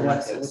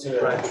parallaxes,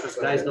 right? Because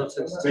that is not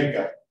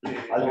sensitive.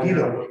 So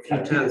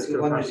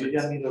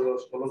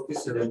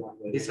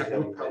these are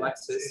group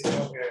parallaxes.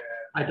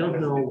 I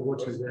don't know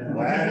what is the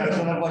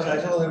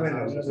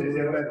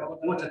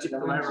what are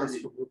typical errors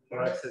for group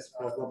parallaxes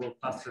for global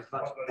clusters,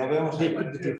 but they could be different.